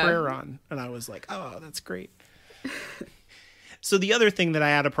his prayer on. And I was like, oh, that's great. So the other thing that I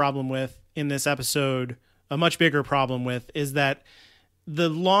had a problem with in this episode, a much bigger problem with, is that the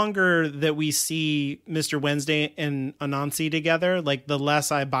longer that we see Mr. Wednesday and Anansi together, like the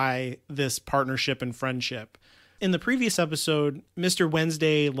less I buy this partnership and friendship. In the previous episode, Mr.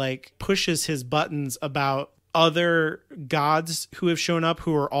 Wednesday like pushes his buttons about other gods who have shown up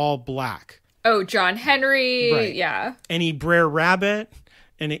who are all black. Oh, John Henry. Right. Yeah. Any Brer Rabbit.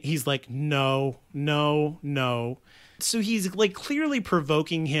 And he's like, no. So he's like clearly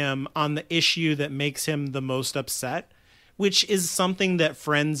provoking him on the issue that makes him the most upset, which is something that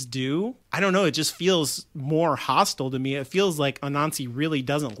friends do. I don't know. It just feels more hostile to me. It feels like Anansi really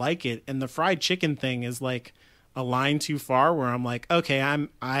doesn't like it. And the fried chicken thing is like a line too far where I'm like, okay,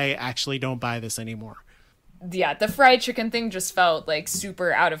 I actually don't buy this anymore. Yeah, the fried chicken thing just felt like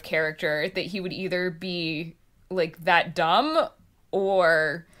super out of character, that he would either be like that dumb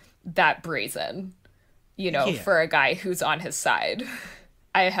or that brazen, for a guy who's on his side.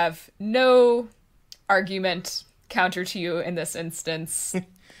 I have no argument counter to you in this instance.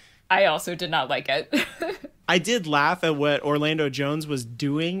 I also did not like it. I did laugh at what Orlando Jones was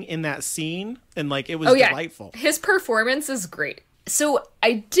doing in that scene, and like it was delightful. His performance is great. So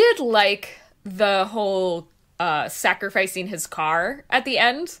I did like the whole sacrificing his car at the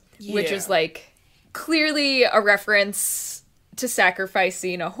end, which is like clearly a reference to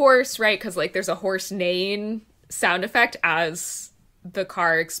sacrificing a horse, right? Because like there's a horse neighing sound effect as the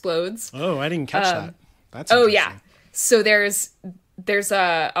car explodes. Oh, I didn't catch that. That's yeah. So there's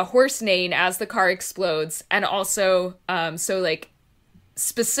a horse neighing as the car explodes, and also so like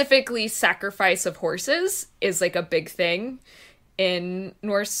specifically sacrifice of horses is like a big thing in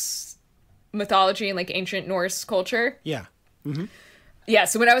Norse mythology and like ancient Norse culture. Yeah. Mm-hmm. Yeah,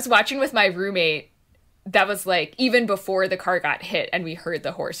 so when I was watching with my roommate, that was like even before the car got hit and we heard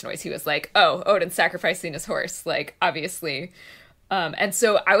the horse noise, he was like, oh, Odin's sacrificing his horse, like obviously. And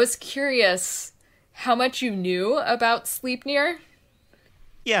so I was curious how much you knew about Sleipnir.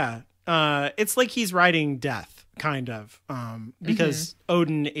 Yeah, it's like he's riding death, kind of, because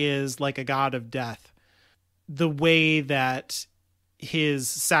Odin is like a god of death. The way that his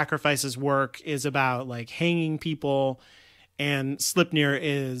sacrifices work is about like hanging people, and Sleipnir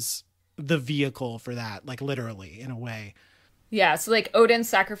is the vehicle for that, like literally in a way. Yeah, so like Odin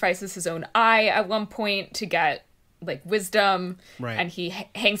sacrifices his own eye at one point to get like wisdom, right? And he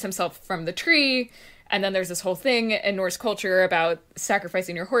hangs himself from the tree. And then there's this whole thing in Norse culture about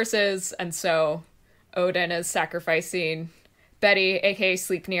sacrificing your horses. And so Odin is sacrificing Betty, aka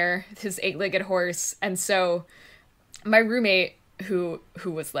Sleipnir, his 8-legged horse. And so my roommate, who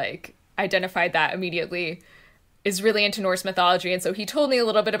was like identified that immediately, is really into Norse mythology. And so he told me a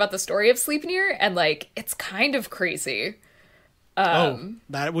little bit about the story of Sleipnir, and like it's kind of crazy.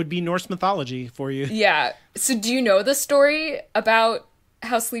 That would be Norse mythology for you. Yeah. So do you know the story about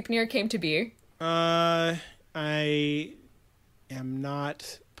how Sleipnir came to be? I am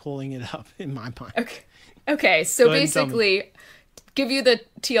not pulling it up in my mind. Okay. So basically, give you the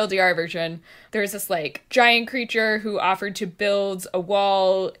TLDR version. There's this like giant creature who offered to build a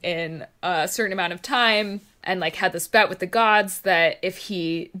wall in a certain amount of time, and like had this bet with the gods that if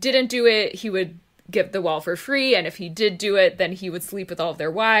he didn't do it, he would give the wall for free, and if he did do it, then he would sleep with all of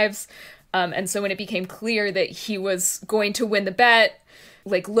their wives. And so when it became clear that he was going to win the bet,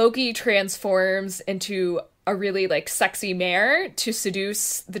 like Loki transforms into a really like sexy mare to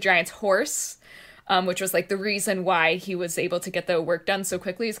seduce the giant's horse, which was like the reason why he was able to get the work done so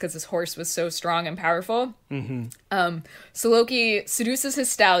quickly, is because his horse was so strong and powerful. Mm-hmm. So Loki seduces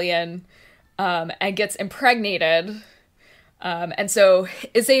his stallion and gets impregnated. And so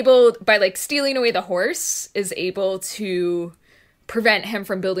is able, by like stealing away the horse, is able to prevent him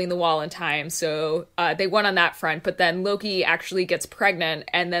from building the wall in time. So they won on that front, but then Loki actually gets pregnant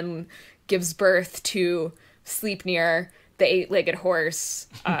and then gives birth to Sleipnir, the 8-legged horse.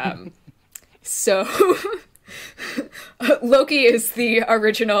 So Loki is the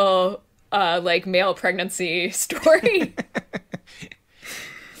original like male pregnancy story.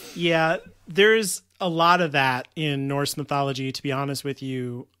 Yeah, there's a lot of that in Norse mythology, to be honest with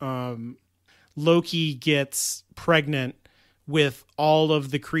you. Loki gets pregnant with all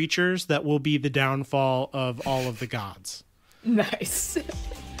of the creatures that will be the downfall of all of the gods. Nice.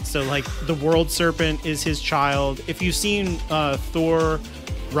 So like the world serpent is his child. If you've seen Thor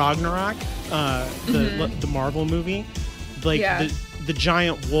Ragnarok, the Marvel movie. Like the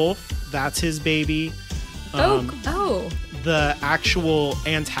giant wolf, that's his baby. The actual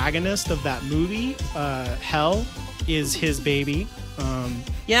antagonist of that movie, Hel, is his baby.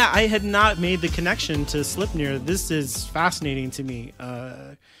 I had not made the connection to Sleipnir. This is fascinating to me.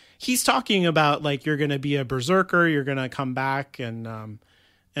 He's talking about like you're going to be a berserker, you're going to come back, and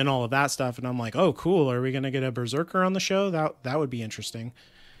all of that stuff. And I'm like, oh, cool. Are we going to get a berserker on the show? That would be interesting.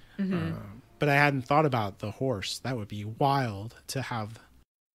 But I hadn't thought about the horse. That would be wild to have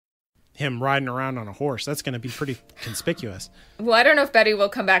him riding around on a horse. That's going to be pretty conspicuous. Well, I don't know if Betty will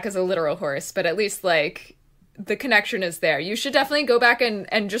come back as a literal horse, but at least like the connection is there. You should definitely go back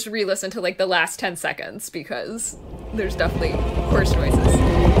and just re-listen to like the last 10 seconds because there's definitely horse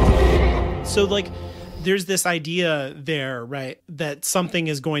noises. So like there's this idea there, right, that something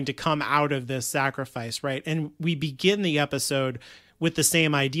is going to come out of this sacrifice, right? And we begin the episode with the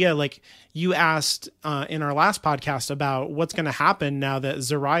same idea. Like you asked in our last podcast about what's going to happen now that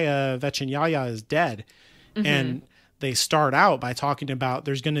Zariah Vechinyaya is dead. And they start out by talking about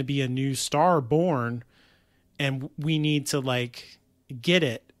there's going to be a new star born and we need to like get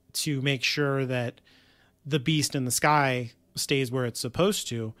it to make sure that the beast in the sky stays where it's supposed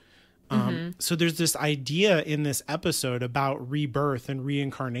to. So there's this idea in this episode about rebirth and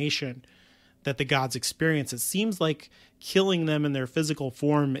reincarnation that the gods experience. It seems like killing them in their physical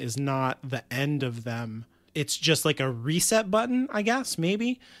form is not the end of them. It's just like a reset button, I guess,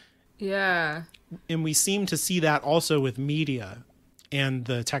 maybe. Yeah. And we seem to see that also with Media and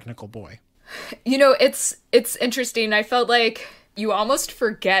the technical boy. You know, it's interesting. I felt like you almost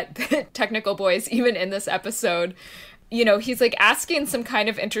forget that technical boys, even in this episode, you know, he's like asking some kind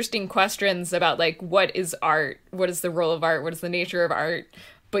of interesting questions about like, what is art? What is the role of art? What is the nature of art?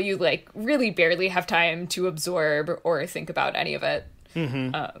 But you like really barely have time to absorb or think about any of it.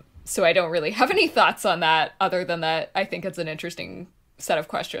 So I don't really have any thoughts on that other than that I think it's an interesting set of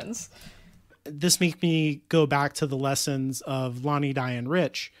questions. This makes me go back to the lessons of Lonnie Diane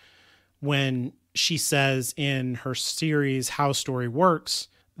Rich when she says in her series How Story Works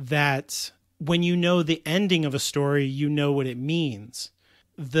that when you know the ending of a story, you know what it means.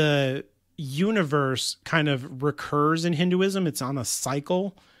 The universe kind of recurs in Hinduism. It's on a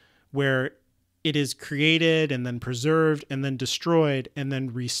cycle where it is created and then preserved and then destroyed and then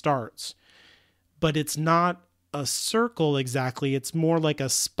restarts. But it's not a circle exactly. It's more like a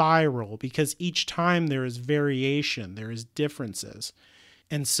spiral because each time there is variation, there is differences.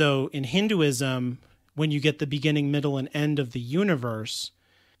 And so in Hinduism, when you get the beginning, middle, and end of the universe,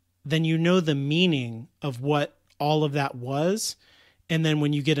 then you know the meaning of what all of that was. And then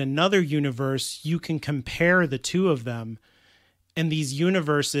when you get another universe, you can compare the two of them. And these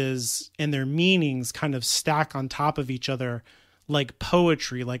universes and their meanings kind of stack on top of each other like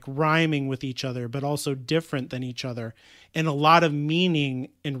poetry, like rhyming with each other, but also different than each other. And a lot of meaning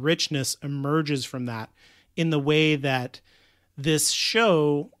and richness emerges from that in the way that this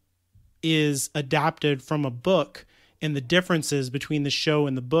show is adapted from a book. And the differences between the show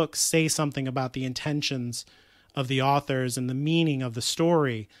and the book say something about the intentions of the authors and the meaning of the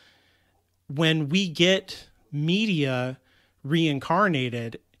story. When we get Media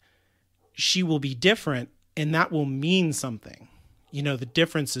reincarnated, she will be different, and that will mean something. You know, the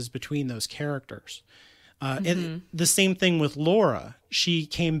differences between those characters. And the same thing with Laura. She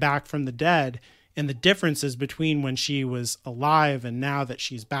came back from the dead, and the differences between when she was alive and now that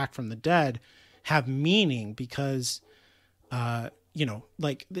she's back from the dead have meaning because you know,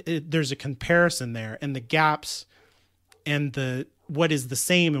 like there's a comparison there, and the gaps and the what is the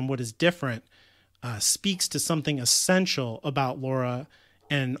same and what is different speaks to something essential about Laura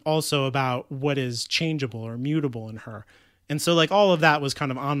and also about what is changeable or mutable in her. And so like all of that was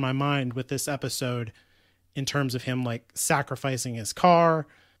kind of on my mind with this episode in terms of him like sacrificing his car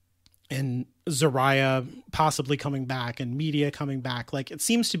and Zariah possibly coming back and Media coming back. Like it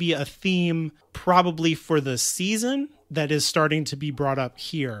seems to be a theme probably for the season that is starting to be brought up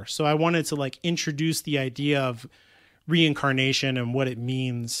here. So I wanted to like introduce the idea of reincarnation and what it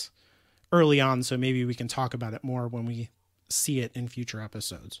means early on. So maybe we can talk about it more when we see it in future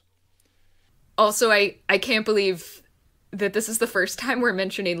episodes. Also, I can't believe that this is the first time we're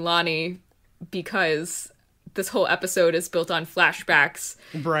mentioning Lonnie because this whole episode is built on flashbacks.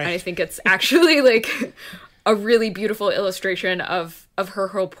 Right. And I think it's actually like a really beautiful illustration of her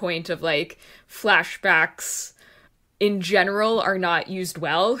whole point of like flashbacks in general are not used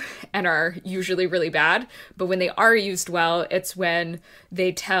well and are usually really bad. But when they are used well, it's when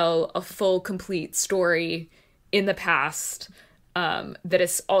they tell a full, complete story in the past that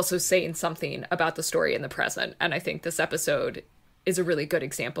is also saying something about the story in the present. And I think this episode is a really good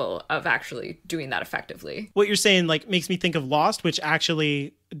example of actually doing that effectively. What you're saying like makes me think of Lost, which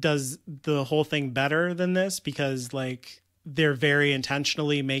actually does the whole thing better than this, because like they're very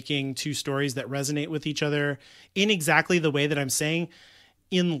intentionally making two stories that resonate with each other in exactly the way that I'm saying.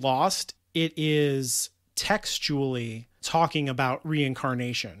 In Lost, it is textually talking about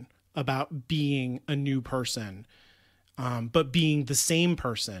reincarnation, about being a new person, but being the same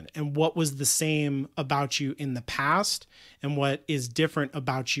person, and what was the same about you in the past and what is different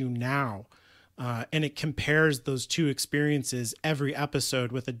about you now. And it compares those two experiences every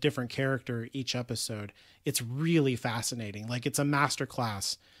episode with a different character each episode. It's really fascinating. Like, it's a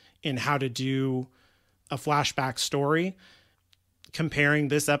masterclass in how to do a flashback story. Comparing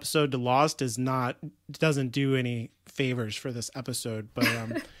this episode to Lost doesn't do any favors for this episode,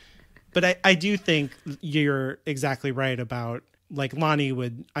 but I do think you're exactly right about, like, Lonnie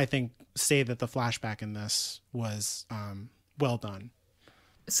would, I think, say that the flashback in this was well done.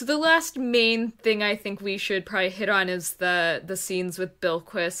 So the last main thing I think we should probably hit on is the scenes with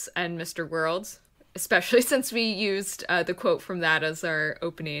Bilquis and Mr. World, especially since we used the quote from that as our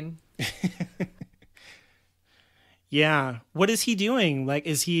opening. Yeah. What is he doing? Like,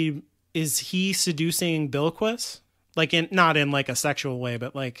 is he seducing Bilquis? Like, not in like a sexual way,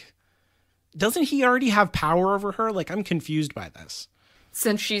 but like, doesn't he already have power over her? Like, I'm confused by this.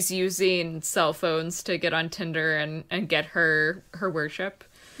 Since she's using cell phones to get on Tinder and get her worship.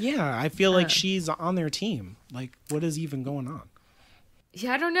 Yeah, I feel like she's on their team. Like, what is even going on?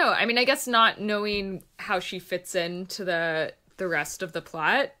 Yeah, I don't know. I mean, I guess not knowing how she fits into the rest of the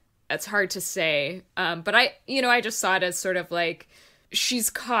plot, it's hard to say. But I just saw it as sort of like she's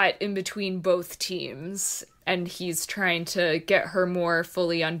caught in between both teams, and he's trying to get her more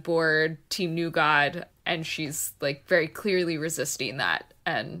fully on board Team New God, and she's like very clearly resisting that.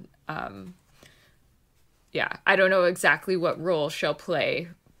 And yeah, I don't know exactly what role she'll play,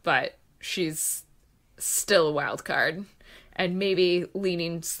 but she's still a wild card, and maybe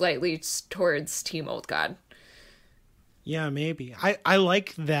leaning slightly towards Team Old God. Yeah, maybe. I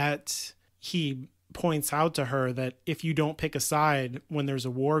like that he points out to her that if you don't pick a side when there's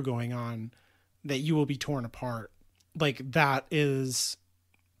a war going on, that you will be torn apart. Like, that is,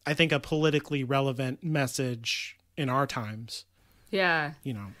 I think, a politically relevant message in our times. Yeah.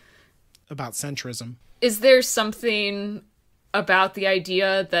 You know, about centrism. Is there something about the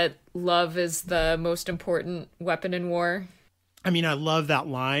idea that love is the most important weapon in war? I mean, I love that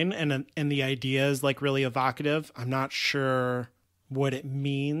line, and the idea is like really evocative. I'm not sure what it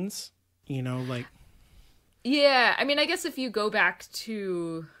means, you know, like. Yeah, I mean, I guess if you go back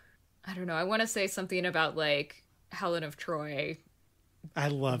to, I don't know, I want to say something about like Helen of Troy. I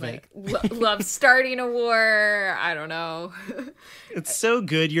love like, it. Love starting a war. I don't know. It's so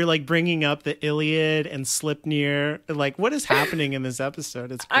good. You're like bringing up the Iliad and Sleipnir. Like, what is happening in this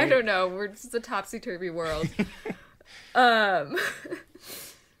episode? It's great. I don't know. We're just a topsy-turvy world. Yeah,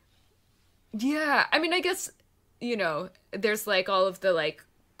 I mean, I guess, you know, there's like all of the like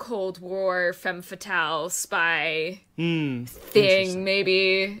Cold War femme fatale spy thing,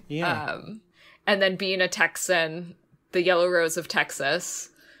 maybe. Yeah. And then being a Texan, the Yellow Rose of Texas,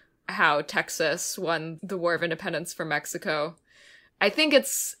 how Texas won the War of Independence for Mexico. I think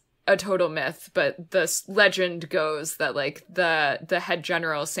it's a total myth, but the legend goes that like the head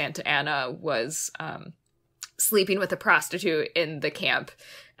general Santa Anna was sleeping with a prostitute in the camp,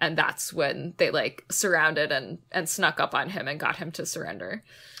 and that's when they like surrounded and snuck up on him and got him to surrender.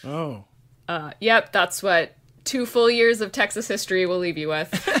 Oh. Yep, that's what 2 full years of Texas history will leave you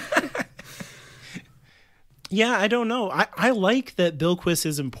with. Yeah, I don't know. I like that Bilquis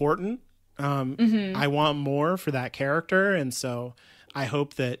is important. I want more for that character, and so I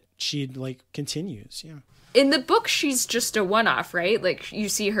hope that she like continues. Yeah. In the book, she's just a one-off, right? Like, you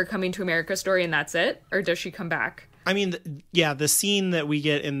see her coming to America story and that's it? Or does she come back? I mean, the scene that we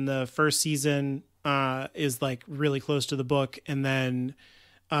get in the first season is like really close to the book. And then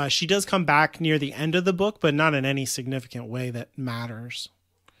she does come back near the end of the book, but not in any significant way that matters.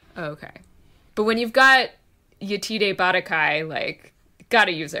 Okay. But when you've got Yetide Batakai, like,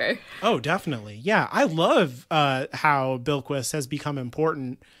 gotta use her. Oh, definitely. Yeah, I love how Bilquis has become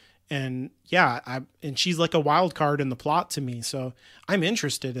important. And yeah, and she's like a wild card in the plot to me. So I'm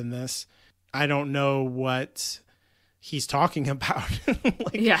interested in this. I don't know what he's talking about.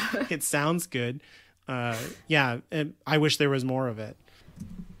 Like, yeah. It sounds good. Yeah, and I wish there was more of it.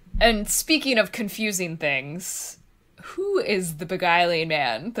 And speaking of confusing things, who is the Beguiling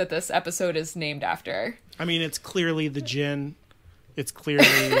Man that this episode is named after? I mean, it's clearly the Djinn. It's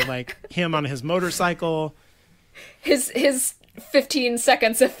clearly like him on his motorcycle. His 15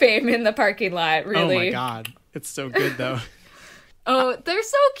 seconds of fame in the parking lot, really. Oh my God. It's so good though. Oh, they're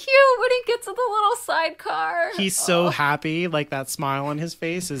so cute when he gets in the little sidecar. He's so happy. Like, that smile on his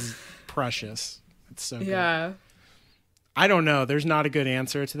face is precious. It's so good. Yeah. I don't know. There's not a good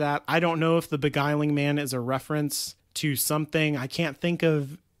answer to that. I don't know if the Beguiling Man is a reference to something. I can't think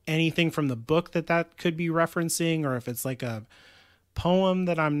of anything from the book that could be referencing, or if it's like a poem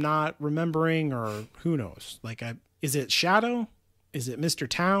that I'm not remembering, or who knows. Like, is it Shadow? Is it Mr.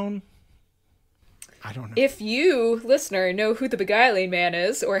 Town? I don't know. If you, listener, know who the Beguiling Man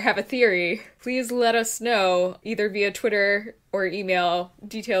is or have a theory, please let us know either via Twitter or email,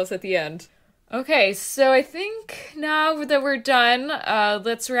 details at the end. Okay, so I think now that we're done,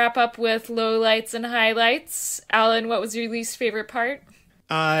 let's wrap up with lowlights and highlights. Alan, what was your least favorite part?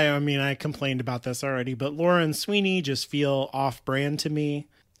 I mean, I complained about this already, but Laura and Sweeney just feel off-brand to me.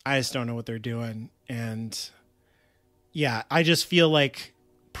 I just don't know what they're doing. And yeah, I just feel like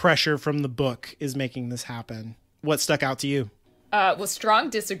pressure from the book is making this happen. What stuck out to you? Well, strong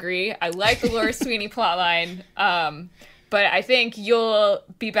disagree. I like the Laura Sweeney plotline, but I think you'll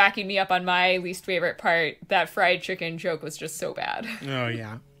be backing me up on my least favorite part. That fried chicken joke was just so bad. Oh,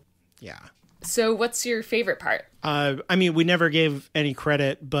 yeah. Yeah. So what's your favorite part? I mean, we never gave any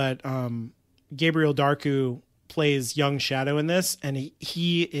credit, but Gabriel Darku plays young Shadow in this, and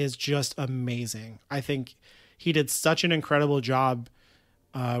he is just amazing. I think he did such an incredible job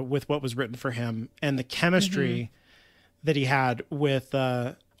with what was written for him, and the chemistry that he had with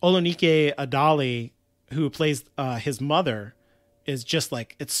Olonike Adali, who plays his mother, is just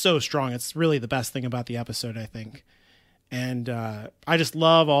like, it's so strong. It's really the best thing about the episode, I think. And I just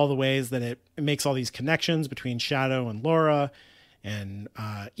love all the ways that it makes all these connections between Shadow and Laura, and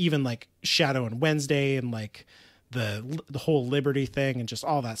even like Shadow and Wednesday, and like the whole Liberty thing, and just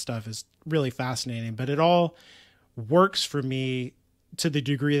all that stuff is really fascinating. But it all works for me to the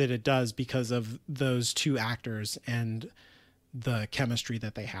degree that it does because of those two actors and the chemistry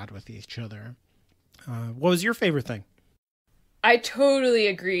that they had with each other. What was your favorite thing? I totally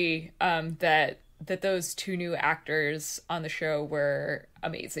agree that those two new actors on the show were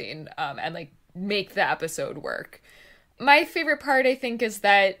amazing, and like make the episode work. My favorite part, I think, is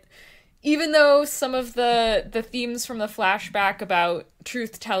that even though some of the themes from the flashback about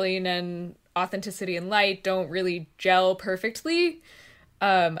truth-telling and authenticity and light don't really gel perfectly,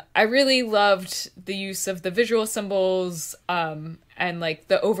 I really loved the use of the visual symbols, and like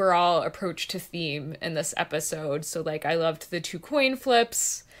the overall approach to theme in this episode. So like, I loved the 2 coin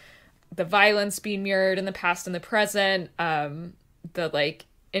flips, the violence being mirrored in the past and the present, the like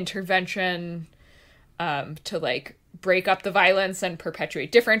intervention to like break up the violence and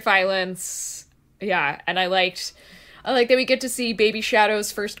perpetuate different violence. Yeah, and I like that we get to see Baby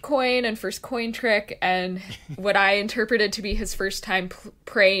Shadow's first coin and first coin trick, and what I interpreted to be his first time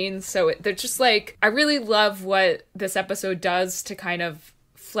praying. So they're just like, I really love what this episode does to kind of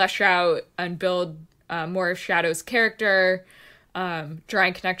flesh out and build more of Shadow's character,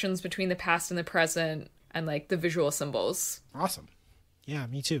 drawing connections between the past and the present, and like the visual symbols. Awesome. Yeah,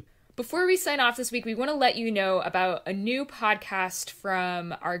 me too. Before we sign off this week, we want to let you know about a new podcast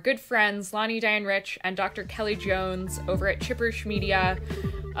from our good friends Lonnie Diane Rich and Dr. Kelly Jones over at Chipperish Media.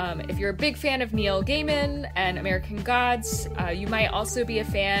 If you're a big fan of Neil Gaiman and American Gods, you might also be a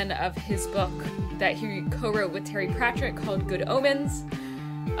fan of his book that he co-wrote with Terry Pratchett called Good Omens.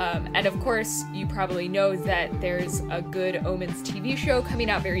 And of course, you probably know that there's a Good Omens TV show coming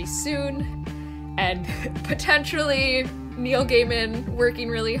out very soon, and potentially Neil Gaiman, working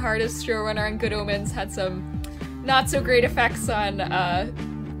really hard as showrunner on Good Omens, had some not so great effects on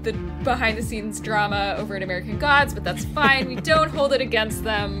the behind-the-scenes drama over at American Gods, but that's fine. We don't hold it against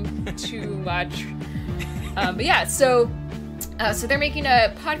them too much. But yeah, so they're making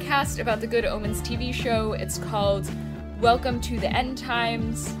a podcast about the Good Omens TV show. It's called Welcome to the End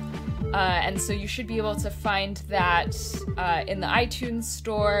Times. And so you should be able to find that in the iTunes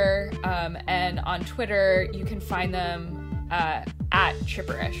store, and on Twitter you can find them at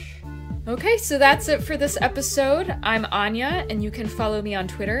Chipperish. Okay, so that's it for this episode. I'm Anya, and you can follow me on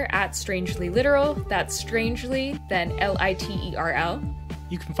Twitter at Strangely Literal. That's strangely, then Literl.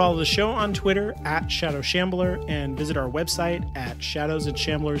 You can follow the show on Twitter at Shadow Shambler, and visit our website at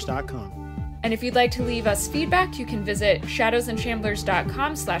shadowsandshamblers.com. And if you'd like to leave us feedback, you can visit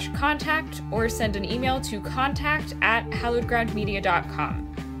shadowsandshamblers.com/contact or send an email to contact@hallowedgroundmedia.com.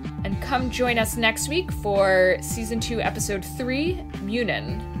 And come join us next week for Season 2, Episode 3,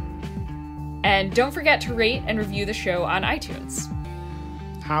 Munin. And don't forget to rate and review the show on iTunes.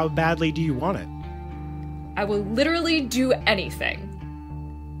 How badly do you want it? I will literally do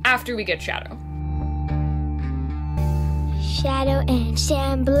anything after we get Shadow. Shadow and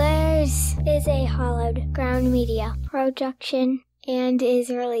Shamblers is a Hallowed Ground Media production. and is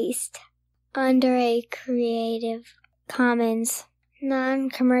released under a Creative Commons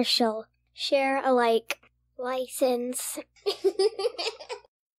non-commercial share-alike license.